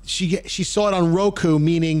she saw it on Roku,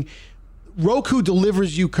 meaning Roku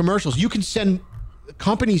delivers you commercials. You can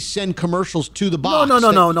companies send commercials to the box.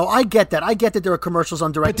 No. I get that. I get that there are commercials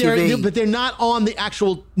on DirecTV. But they're not on the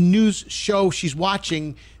actual news show she's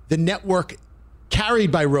watching, the network carried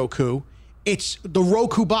by Roku. It's the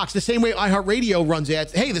Roku box, the same way iHeartRadio runs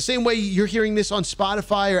ads. Hey, the same way you're hearing this on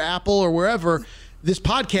Spotify or Apple or wherever, this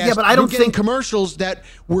podcast, yeah, but I don't think commercials that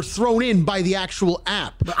were thrown in by the actual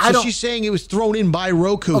app. So she's saying it was thrown in by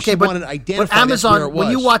Roku. Okay, she wanted to identify but Amazon, where it was.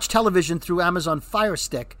 when you watch television through Amazon Fire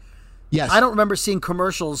Stick, yes, I don't remember seeing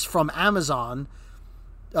commercials from Amazon.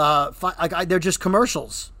 They're just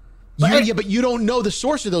commercials. But you don't know the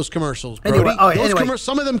source of those commercials, Brody. Anyway.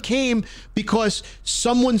 Some of them came because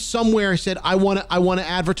someone somewhere said, I want to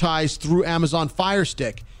advertise through Amazon Fire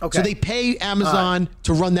Stick. Okay. So they pay Amazon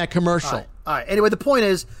to run that commercial. All right. Anyway, the point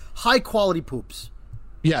is high quality poops.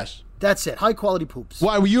 Yes. That's it. High quality poops.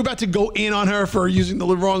 Why were you about to go in on her for using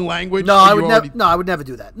the wrong language? No, I would never. No, I would never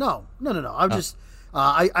do that. No. I would just.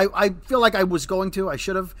 I feel like I was going to. I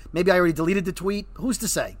should have. Maybe I already deleted the tweet. Who's to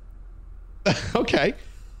say? Okay.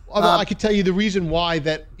 Although I could tell you the reason why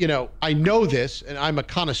that, I know this and I'm a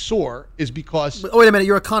connoisseur is because... Wait a minute,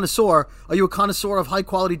 you're a connoisseur. Are you a connoisseur of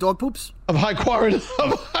high-quality dog poops? Of high-quality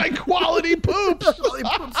poops.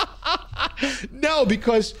 No,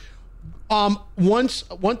 because one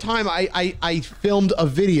time I filmed a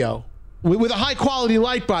video with a high-quality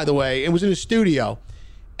light, by the way. It was in a studio.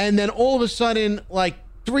 And then all of a sudden, like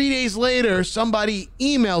 3 days later, somebody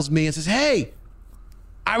emails me and says, hey...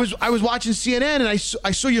 I was watching CNN and I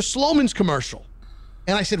saw your Sloman's commercial,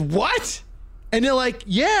 and I said, what? And they're like,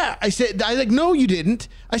 yeah. I like, no, you didn't.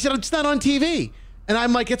 I said, it's not on TV. And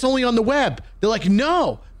I'm like, it's only on the web. They're like,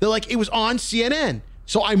 no. They're like, it was on CNN.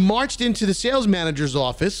 So I marched into the sales manager's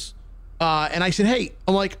office, and I said, hey,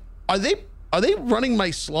 I'm like, are they running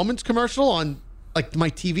my Sloman's commercial on like my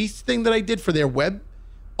TV thing that I did for their web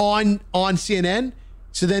on CNN?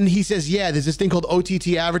 So then he says, yeah, there's this thing called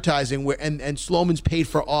OTT advertising where and Sloman's paid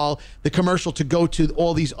for all the commercial to go to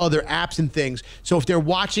all these other apps and things. So if they're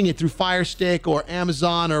watching it through Fire Stick or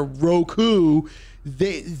Amazon or Roku,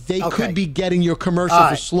 they could be getting your commercial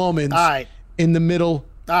for Sloman's in the middle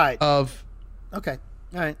of... Okay.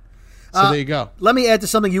 All right. So there you go. Let me add to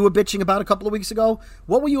something you were bitching about a couple of weeks ago.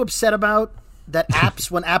 What were you upset about? That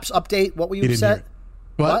apps, when apps update, what were you upset?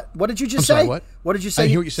 What? What did you just say? Sorry, what? What did you say? I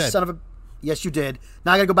hear what you said. Son of a... Yes, you did.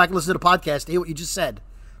 Now I got to go back and listen to the podcast to hear what you just said.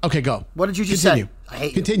 Okay, go. What did you just say? I hate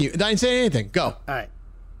you. Continue. I didn't say anything. Go. All right.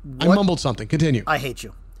 I mumbled something. Continue. I hate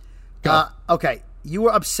you. Go. Okay. You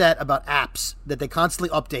were upset about apps that they constantly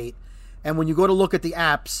update. And when you go to look at the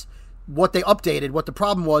apps, what they updated, what the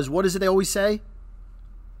problem was, what is it they always say?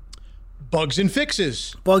 Bugs and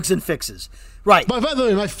fixes. Bugs and fixes. Right. By the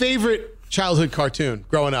way, my favorite childhood cartoon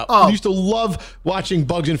growing up. Oh. I used to love watching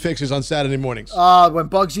Bugs and Fixes on Saturday mornings. When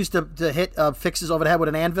Bugs used to hit fixes over the head with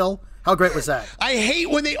an anvil. How great was that? I hate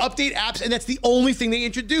when they update apps and that's the only thing they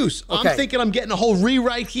introduce. Okay. I'm thinking I'm getting a whole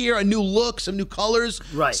rewrite here, a new look, some new colors,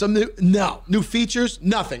 right? Some new features,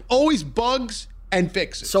 nothing. Always bugs and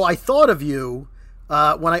fixes. So I thought of you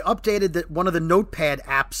when I updated one of the Notepad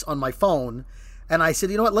apps on my phone. And I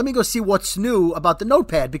said, you know what, let me go see what's new about the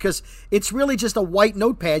Notepad, because it's really just a white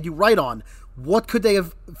notepad you write on. What could they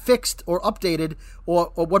have fixed or updated,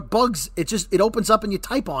 or what bugs? It opens up and you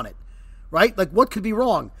type on it, right? Like, what could be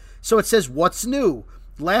wrong? So it says, what's new?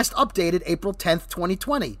 Last updated April 10th,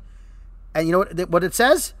 2020. And you know what it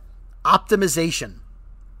says? Optimization.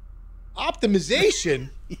 Optimization?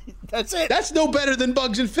 That's it. That's no better than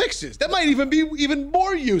bugs and fixes. That might even be even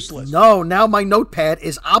more useless. No, now my Notepad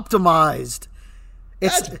is optimized.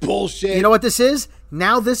 That's bullshit. You know what this is?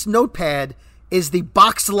 Now this Notepad is the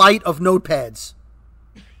box light of notepads.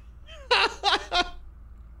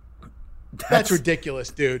 That's ridiculous,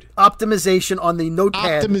 dude. Optimization on the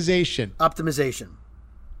Notepad. Optimization.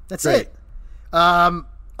 That's it. Can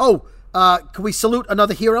we salute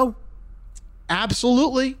another hero?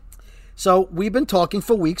 Absolutely. So we've been talking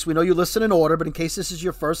for weeks. We know you listen in order, but in case this is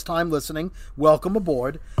your first time listening, welcome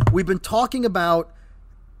aboard. We've been talking about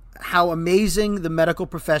how amazing the medical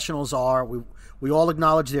professionals are. We all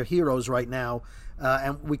acknowledge they're heroes right now,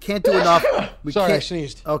 and we can't do enough. I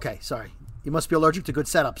sneezed. Okay, sorry. You must be allergic to good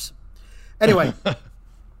setups. Anyway,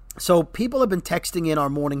 so people have been texting in our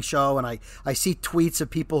morning show, and I see tweets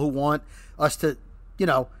of people who want us to,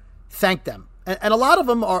 thank them. And a lot of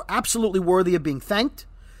them are absolutely worthy of being thanked.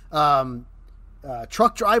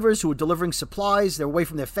 Truck drivers who are delivering supplies, they're away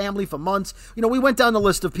from their family for months. We went down the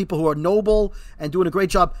list of people who are noble and doing a great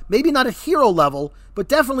job. Maybe not at hero level, but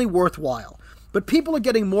definitely worthwhile. But people are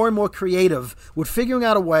getting more and more creative with figuring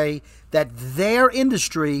out a way that their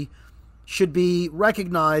industry should be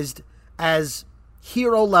recognized as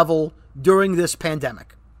hero level during this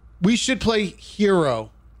pandemic. We should play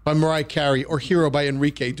Hero by Mariah Carey or Hero by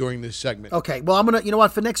Enrique during this segment. Okay, well, I'm going to, you know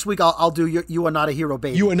what, for next week, I'll do You Are Not a Hero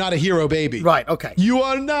Baby. You Are Not a Hero Baby. Right, okay. You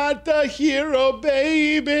are not the hero,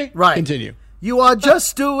 baby. Right. Continue. You are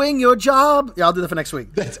just doing your job. Yeah, I'll do that for next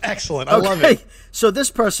week. That's excellent. I love it. So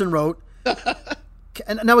this person wrote,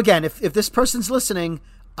 and now again, if this person's listening,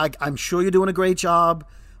 I'm sure you're doing a great job.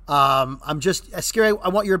 I'm just, Scary, I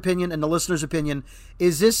want your opinion and the listener's opinion.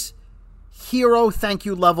 Is this hero thank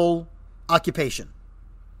you level occupation?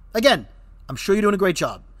 Again, I'm sure you're doing a great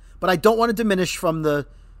job, but I don't want to diminish from the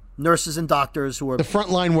nurses and doctors who are the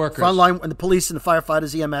frontline workers, and the police and the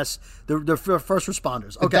firefighters, EMS, the first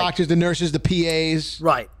responders. Okay. The doctors, the nurses, the PAs.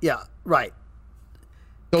 Right. Yeah. Right.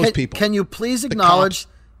 Those people. Can you please acknowledge?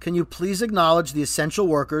 Can you please acknowledge the essential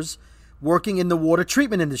workers? working in the water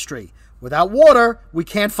treatment industry. Without water, we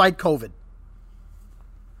can't fight COVID.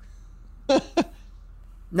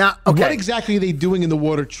 Now, okay. What exactly are they doing in the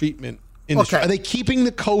water treatment industry? Okay. Are they keeping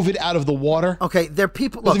the COVID out of the water? Okay, they're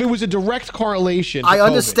people. Because Look, if it was a direct correlation, to I COVID,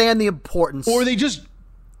 understand the importance. or are they just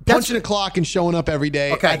punching a clock and showing up every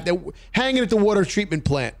day, hanging at the water treatment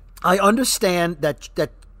plant? I understand that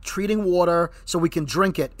treating water so we can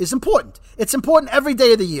drink it is important. It's important every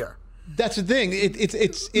day of the year. That's the thing.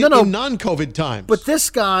 It's No. in non-COVID times. But this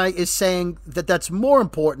guy is saying that that's more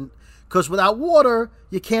important because without water,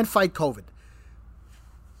 you can't fight COVID.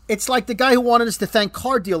 It's like the guy who wanted us to thank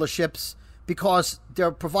car dealerships because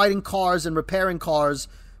they're providing cars and repairing cars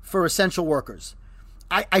for essential workers.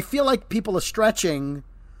 I feel like people are stretching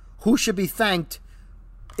who should be thanked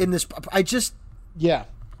in this. Yeah.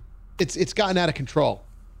 It's gotten out of control.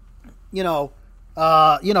 You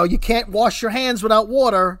can't wash your hands without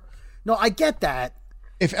water. No, I get that.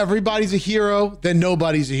 If everybody's a hero, then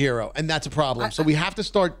nobody's a hero, and that's a problem. So we have to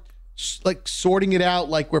start sorting it out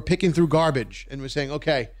like we're picking through garbage, and we're saying,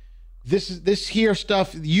 okay, this here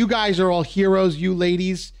stuff. You guys are all heroes. You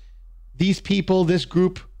ladies, these people, this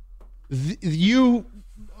group, you're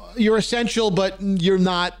essential, but you're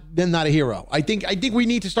not. Then not a hero. I think we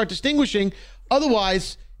need to start distinguishing.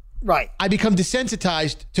 Otherwise, right? I become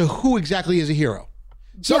desensitized to who exactly is a hero.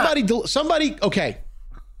 Somebody. Okay.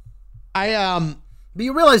 But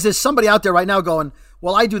you realize there's somebody out there right now going,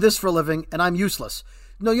 well, I do this for a living and I'm useless.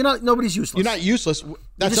 No, you're not. Nobody's useless. You're not useless.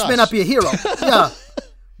 That's you just us. may not be a hero. Yeah.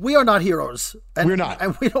 We are not heroes. And, we're not.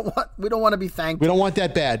 And we don't want to be thanked. We don't want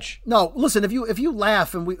that badge. No, listen, if you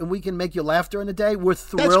laugh and we can make you laugh during the day, we're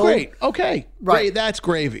thrilled. That's great. Okay. Right. That's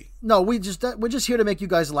gravy. No, we're just here to make you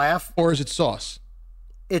guys laugh. Or is it sauce?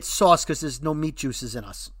 It's sauce because there's no meat juices in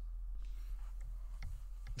us.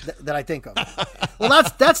 That I think of. Well,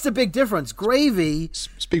 that's the big difference. Gravy.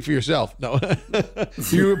 Speak for yourself. No,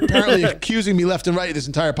 you're apparently accusing me left and right this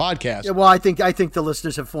entire podcast. Yeah, well, I think the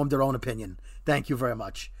listeners have formed their own opinion. Thank you very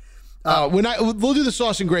much. We'll do the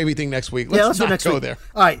sauce and gravy thing next week. Let's not do next go week. there.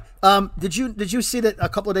 All right. Did you see that a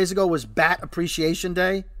couple of days ago was Bat Appreciation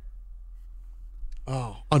Day?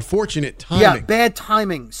 Oh, unfortunate timing. Yeah, bad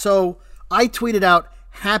timing. So I tweeted out,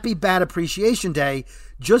 "Happy Bat Appreciation Day.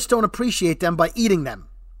 Just don't appreciate them by eating them."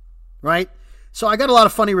 Right? So I got a lot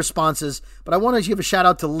of funny responses, but I want to give a shout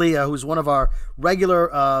out to Leah, who's one of our regular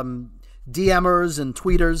DMers and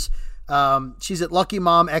tweeters. She's at Lucky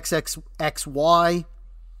Mom XXXY.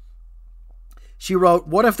 She wrote,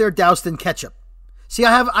 "What if they're doused in ketchup?" See,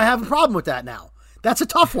 I have a problem with that now. That's a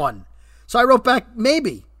tough one. So I wrote back,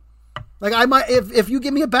 maybe. Like I might, if you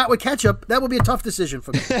give me a bat with ketchup, that would be a tough decision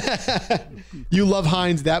for me. You love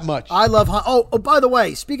Heinz that much? I love Heinz. Oh, by the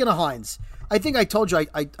way, speaking of Heinz, I think I told you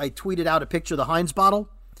I tweeted out a picture of the Heinz bottle,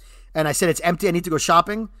 and I said it's empty. I need to go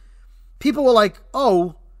shopping. People were like,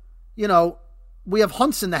 "Oh, we have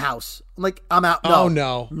Hunts in the house." I'm like, "I'm out." No, oh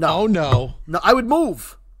no, no. I would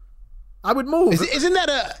move. Isn't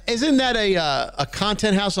that a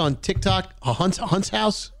content house on TikTok? A Hunt's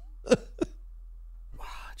house? Wow,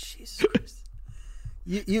 Jesus Christ!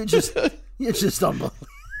 You're just unbelievable.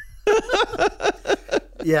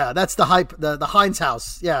 Yeah, that's the hype. The Heinz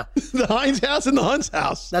house. Yeah, the Heinz house and the Hunt's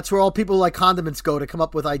house. That's where all people like condiments go to come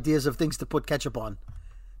up with ideas of things to put ketchup on.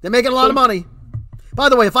 They're making a lot of money. By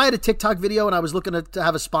the way, if I had a TikTok video and I was looking to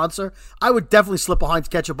have a sponsor, I would definitely slip a Heinz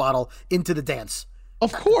ketchup bottle into the dance.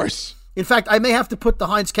 Of course. In fact, I may have to put the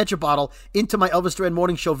Heinz ketchup bottle into my Elvis Duran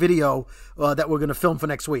Morning Show video that we're going to film for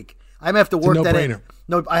next week. I may have to work that in.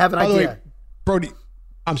 No, I have an idea. Way, Brody,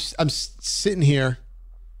 I'm sitting here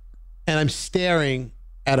and I'm staring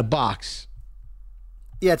at a box.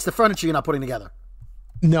 Yeah, it's the furniture you're not putting together.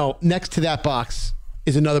 No, next to that box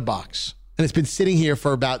is another box. And it's been sitting here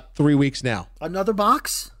for about 3 weeks now. Another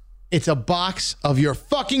box? It's a box of your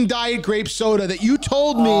fucking Diet Grape soda that you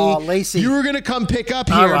told me Lacey, you were going to come pick up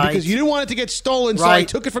here because you didn't want it to get stolen. So I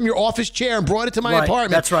took it from your office chair and brought it to my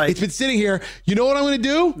apartment. That's right. It's been sitting here. You know what I'm going to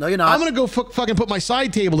do? No, you're not. I'm going to go fucking put my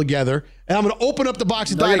side table together and I'm going to open up the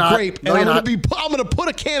box of Diet Grape and I'm going to put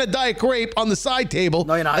a can of Diet Grape on the side table.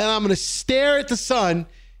 No, you're not. And I'm going to stare at the sun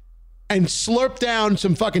and slurp down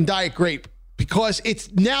some fucking Diet Grape because it's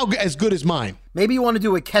now as good as mine. Maybe you want to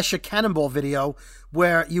do a Kesha Cannonball video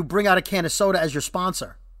where you bring out a can of soda as your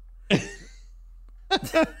sponsor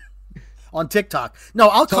on TikTok. No,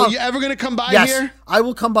 I'll come. So are you ever going to come by here? I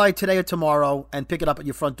will come by today or tomorrow and pick it up at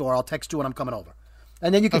your front door. I'll text you when I'm coming over.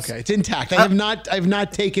 And then you can. Okay, it's intact. I've not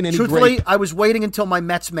taken any truthfully, grape. I was waiting until my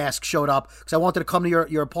Mets mask showed up because I wanted to come to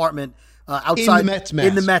your apartment outside in the Mets mask.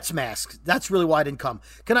 In the Mets mask. That's really why I didn't come.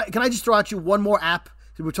 Can I just throw out you one more app?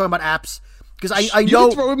 We're talking about apps. Because I You know.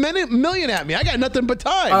 can throw a million at me. I got nothing but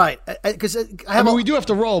time. All right, because we do have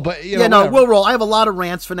to roll, but no, we'll roll. I have a lot of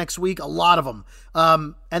rants for next week, a lot of them,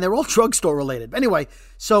 and they're all drugstore related. Anyway,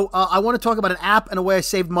 so I want to talk about an app and a way I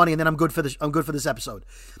saved money, and then I'm good for this episode.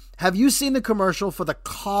 Have you seen the commercial for the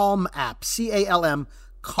Calm app? CALM.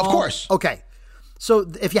 Calm. Of course. Okay. So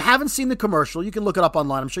if you haven't seen the commercial, you can look it up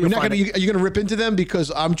online. I'm sure you'll find it. Are you going to rip into them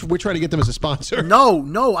because we're trying to get them as a sponsor?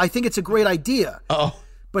 No. I think it's a great idea. Oh.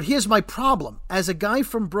 But here's my problem. As a guy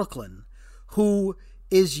from Brooklyn who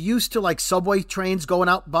is used to like subway trains going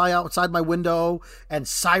outside my window and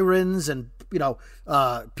sirens and,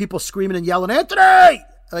 people screaming and yelling, Anthony!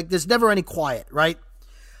 Like there's never any quiet, right?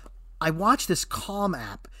 I watched this Calm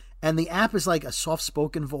app, and the app is like a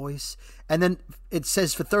soft-spoken voice. And then it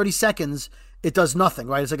says for 30 seconds, it does nothing,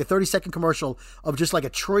 right? It's like a 30-second commercial of just like a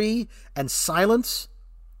tree and silence.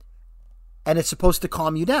 And it's supposed to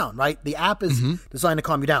calm you down, right? The app is designed to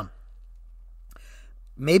calm you down.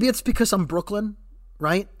 Maybe it's because I'm Brooklyn,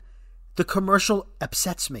 right? The commercial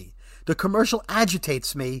upsets me. The commercial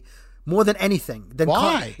agitates me more than anything.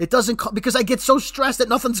 Why? It doesn't because I get so stressed that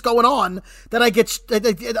nothing's going on that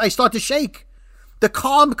I start to shake. The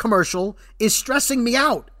Calm commercial is stressing me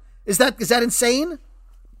out. Is that insane?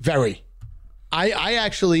 Very. I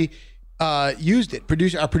actually used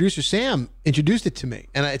it. Our producer Sam introduced it to me,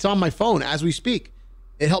 and it's on my phone as we speak.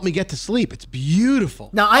 It helped me get to sleep. It's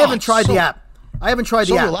beautiful. Now I haven't tried the app. I haven't tried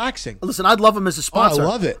the app. So relaxing. Listen, I'd love them as a sponsor. I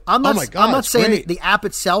love it. I'm not, oh my God, I'm not saying great. the app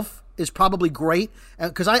itself is probably great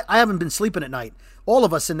because I haven't been sleeping at night. All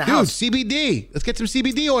of us in the house. Dude, CBD. Let's get some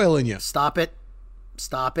CBD oil in you. Stop it.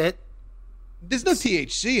 There's no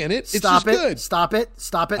THC in it. It's Stop just it. good. Stop it.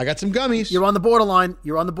 I got some gummies. You're on the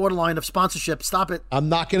borderline of sponsorship. Stop it. I'm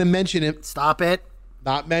not going to mention it. Stop it.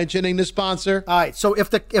 Not mentioning the sponsor. All right. So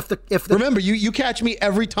if the remember, you catch me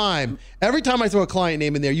every time. Every time I throw a client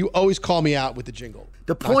name in there, you always call me out with the jingle.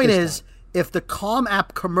 The point is, if the Calm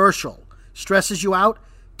app commercial stresses you out,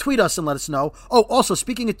 tweet us and let us know. Oh, also,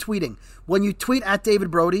 speaking of tweeting, when you tweet at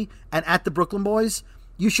David Brody and at the Brooklyn Boys,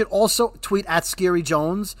 you should also tweet at Scary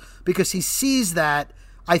Jones because he sees that,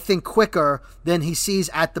 I think, quicker than he sees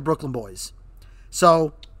at the Brooklyn Boys.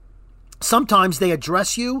 So sometimes they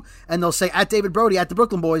address you and they'll say at David Brody, at the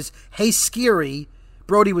Brooklyn Boys, hey, Scary,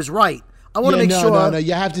 Brody was right. I want to make sure. No,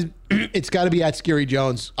 you have to. It's got to be at Scary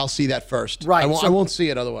Jones. I'll see that first. Right. I won't see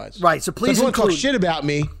it otherwise. Right. So please if you want to talk shit about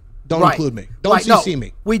me, don't include me. Don't CC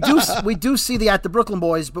me. We do see the at the Brooklyn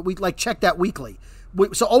Boys, but we check that weekly.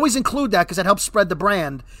 So always include that because that helps spread the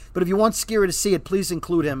brand. But if you want Scary to see it, please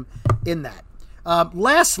include him in that.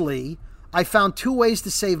 Lastly, I found 2 ways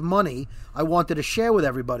to save money I wanted to share with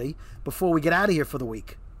everybody before we get out of here for the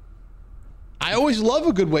week. I always love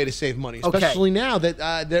a good way to save money, especially now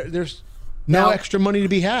that there's no extra money to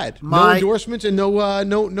be had. No endorsements and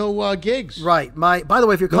no gigs. Right. By the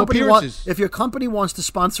way, if your company wants to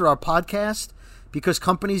sponsor our podcast, because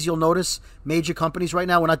companies, you'll notice, major companies right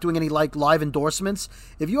now, we're not doing any live endorsements.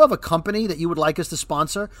 If you have a company that you would like us to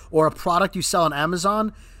sponsor or a product you sell on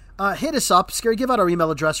Amazon, hit us up. Scary, give out our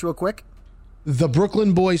email address real quick. The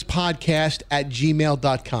Brooklyn Boys Podcast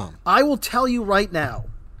 @gmail.com. I will tell you right now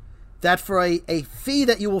that for a fee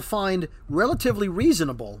that you will find relatively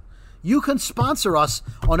reasonable, you can sponsor us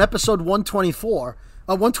on episode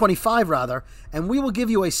 125 rather, and we will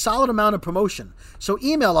give you a solid amount of promotion. So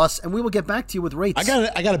email us, and we will get back to you with rates.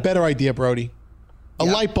 I got a better idea, Brody. A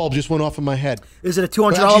light bulb just went off in my head. Is it a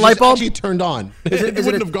 $200 light bulb? Actually turned on. It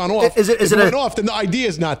wouldn't have gone off. If it went off, then the idea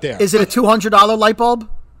is not there. Is it a $200 light bulb?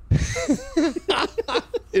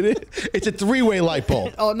 It's a 3-way light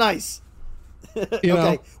bulb. Oh, nice. You know?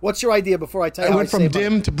 Okay, what's your idea before I tell you? I went from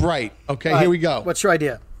dim to bright. Okay, here we go. What's your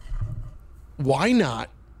idea? Why not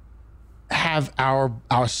have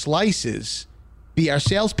our slices be our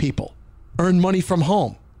salespeople? Earn money from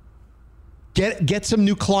home. Get some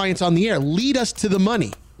new clients on the air. Lead us to the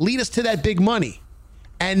money. Lead us to that big money,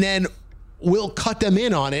 and then we'll cut them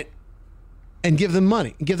in on it and give them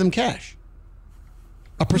money, give them cash,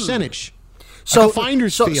 a percentage. So like a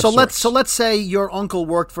finder's fee. So let's say your uncle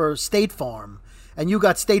worked for State Farm, and you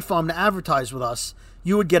got State Farm to advertise with us.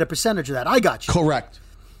 You would get a percentage of that. I got you. Correct.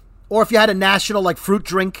 Or if you had a national fruit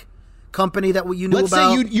drink company that you knew Let's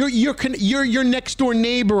about. Let's say you're your next door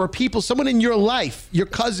neighbor or people, someone in your life, your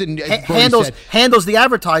cousin handles the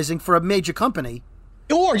advertising for a major company,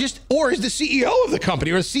 or is the CEO of the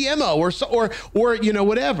company or a CMO or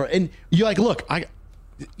whatever, and you're like, look,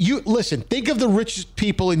 You listen, think of the richest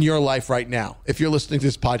people in your life right now if you're listening to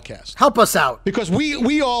this podcast. Help us out. Because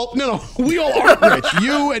we all aren't rich.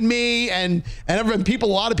 You and me and everyone, a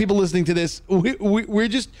lot of people listening to this,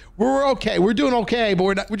 we're okay. We're doing okay,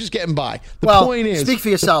 but we're just getting by. The point is, speak for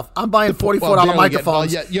yourself. I'm buying $44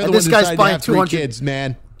 microphones. You're and the this one guy's buying 200 200 kids,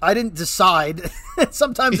 man. I didn't decide.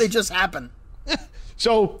 Sometimes they just happen.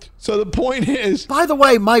 So the point is, by the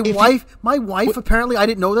way, my wife apparently, I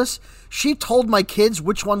didn't know this. She told my kids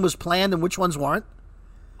which one was planned and which ones weren't.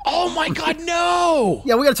 Oh my God, no!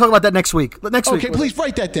 Yeah, we got to talk about that next week. Okay, please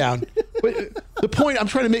write that down. The point I'm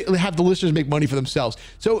trying to have the listeners make money for themselves.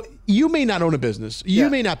 So you may not own a business, you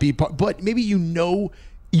may not be, but maybe you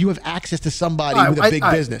have access to somebody with a big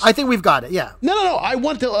business. I think we've got it. Yeah. No. I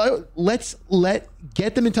want to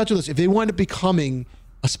get them in touch with us if they wind up becoming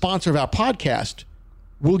a sponsor of our podcast.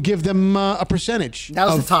 We'll give them a percentage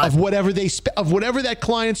of whatever that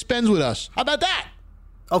client spends with us. How about that?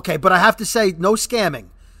 Okay, but I have to say, no scamming.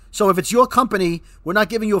 So if it's your company, we're not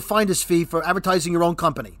giving you a finder's fee for advertising your own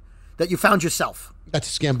company that you found yourself. That's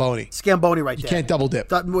a Scamboni. Scamboni right there. You can't double dip.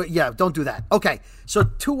 Don't do that. Okay, so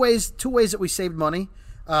two ways that we saved money.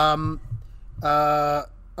 Okay,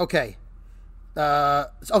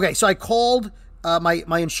 so I called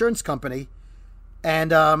my insurance company,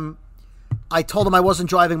 and I told them I wasn't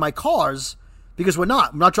driving my cars because we're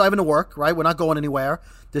not driving to work, right? We're not going anywhere.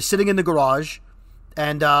 They're sitting in the garage.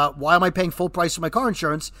 And why am I paying full price for my car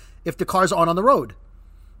insurance if the cars aren't on the road?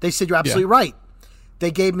 They said, you're absolutely right.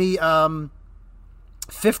 They gave me $50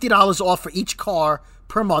 off for each car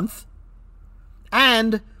per month.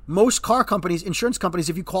 And most car companies, insurance companies,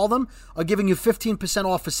 if you call them, are giving you 15%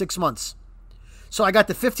 off for 6 months. So I got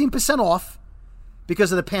the 15% off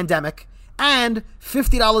because of the pandemic and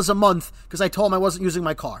 $50 a month because I told them I wasn't using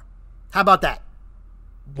my car. How about that?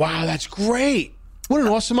 Wow, that's great. What an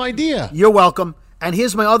awesome idea. You're welcome. And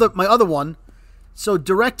here's my other one. So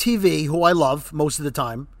DirecTV, who I love most of the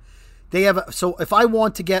time, they have so if I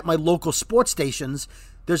want to get my local sports stations,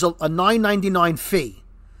 there's a $9.99 fee.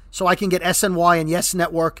 So I can get SNY and Yes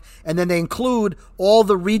Network, and then they include all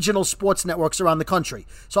the regional sports networks around the country.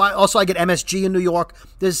 So I get MSG in New York.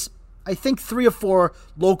 There's I think 3 or 4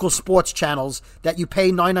 local sports channels that you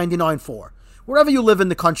pay $9.99 for. Wherever you live in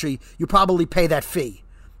the country, you probably pay that fee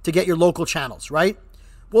to get your local channels, right?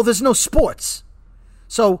 Well, there's no sports.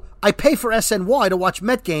 So I pay for SNY to watch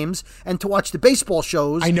Met games and to watch the baseball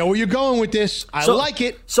shows. I know where you're going with this. I like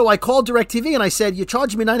it. So I called DirecTV and I said, you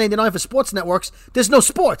charge me $9.99 for sports networks. There's no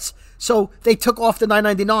sports. So they took off the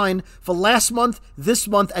 $9.99 for last month, this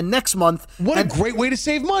month, and next month. What a great way to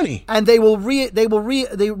save money. And they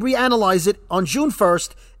reanalyze it on June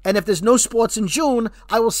 1st. And if there's no sports in June,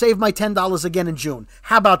 I will save my $10 again in June.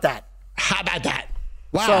 How about that?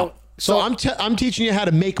 Wow. So I'm teaching you how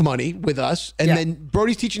to make money with us, and then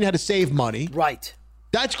Brody's teaching you how to save money. Right.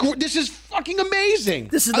 This is fucking amazing.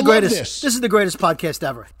 This is the greatest. This is the greatest podcast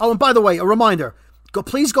ever. Oh, and by the way, a reminder: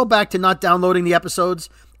 please go back to not downloading the episodes,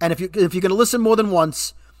 and if you're going to listen more than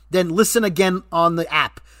once, then listen again on the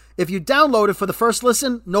app. If you download it for the first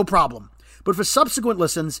listen, no problem. But for subsequent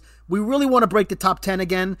listens, we really want to break the top 10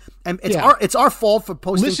 again, and it's our fault for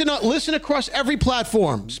posting. Listen across every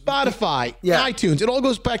platform: Spotify, iTunes. It all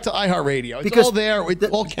goes back to iHeartRadio. It's all there. It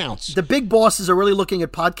all counts. The big bosses are really looking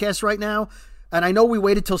at podcasts right now, and I know we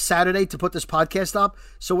waited till Saturday to put this podcast up.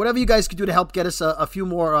 So whatever you guys could do to help get us a few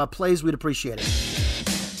more plays, we'd appreciate it.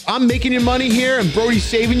 I'm making your money here, and Brody's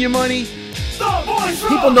saving your money.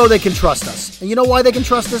 People know they can trust us, and you know why they can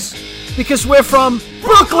trust us? Because we're from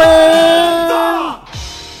Brooklyn! The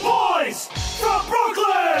boys from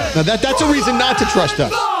Brooklyn! Now that's a reason not to trust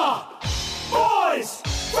us. The boys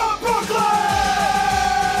from Brooklyn!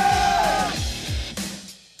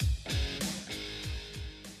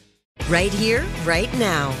 Right here, right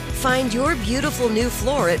now. Find your beautiful new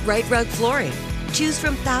floor at Right Rug Flooring. Choose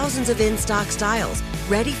from thousands of in-stock styles,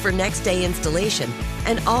 ready for next day installation,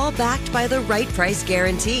 and all backed by the right price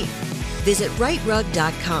guarantee. Visit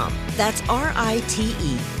rightrug.com. That's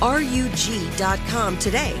RITERUG.com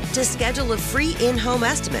today to schedule a free in-home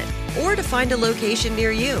estimate or to find a location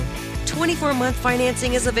near you. 24-month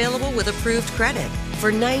financing is available with approved credit.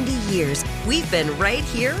 For 90 years, we've been right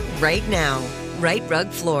here, right now. Right Rug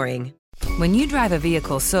Flooring. When you drive a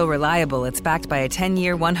vehicle so reliable it's backed by a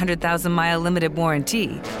 10-year, 100,000-mile limited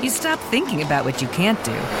warranty, you stop thinking about what you can't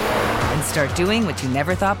do and start doing what you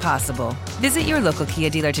never thought possible. Visit your local Kia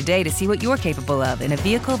dealer today to see what you're capable of in a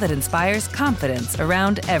vehicle that inspires confidence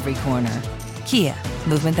around every corner. Kia,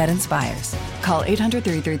 movement that inspires. Call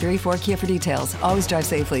 800-333-4KIA for details. Always drive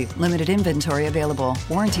safely. Limited inventory available.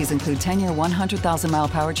 Warranties include 10-year 100,000-mile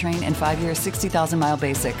powertrain and 5-year 60,000-mile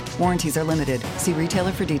basic. Warranties are limited. See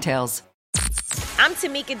retailer for details. I'm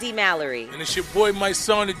Tamika D. Mallory. And it's your boy, my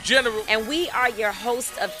son, the General. And we are your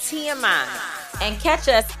hosts of TMI. And catch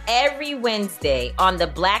us every Wednesday on the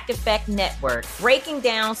Black Effect Network, breaking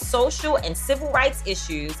down social and civil rights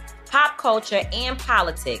issues, pop culture, and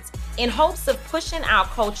politics in hopes of pushing our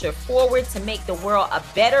culture forward to make the world a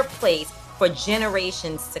better place for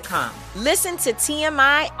generations to come. Listen to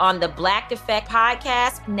TMI on the Black Effect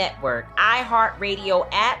Podcast Network, iHeartRadio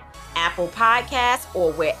app, Apple Podcasts,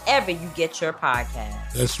 or wherever you get your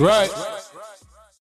podcasts. That's right.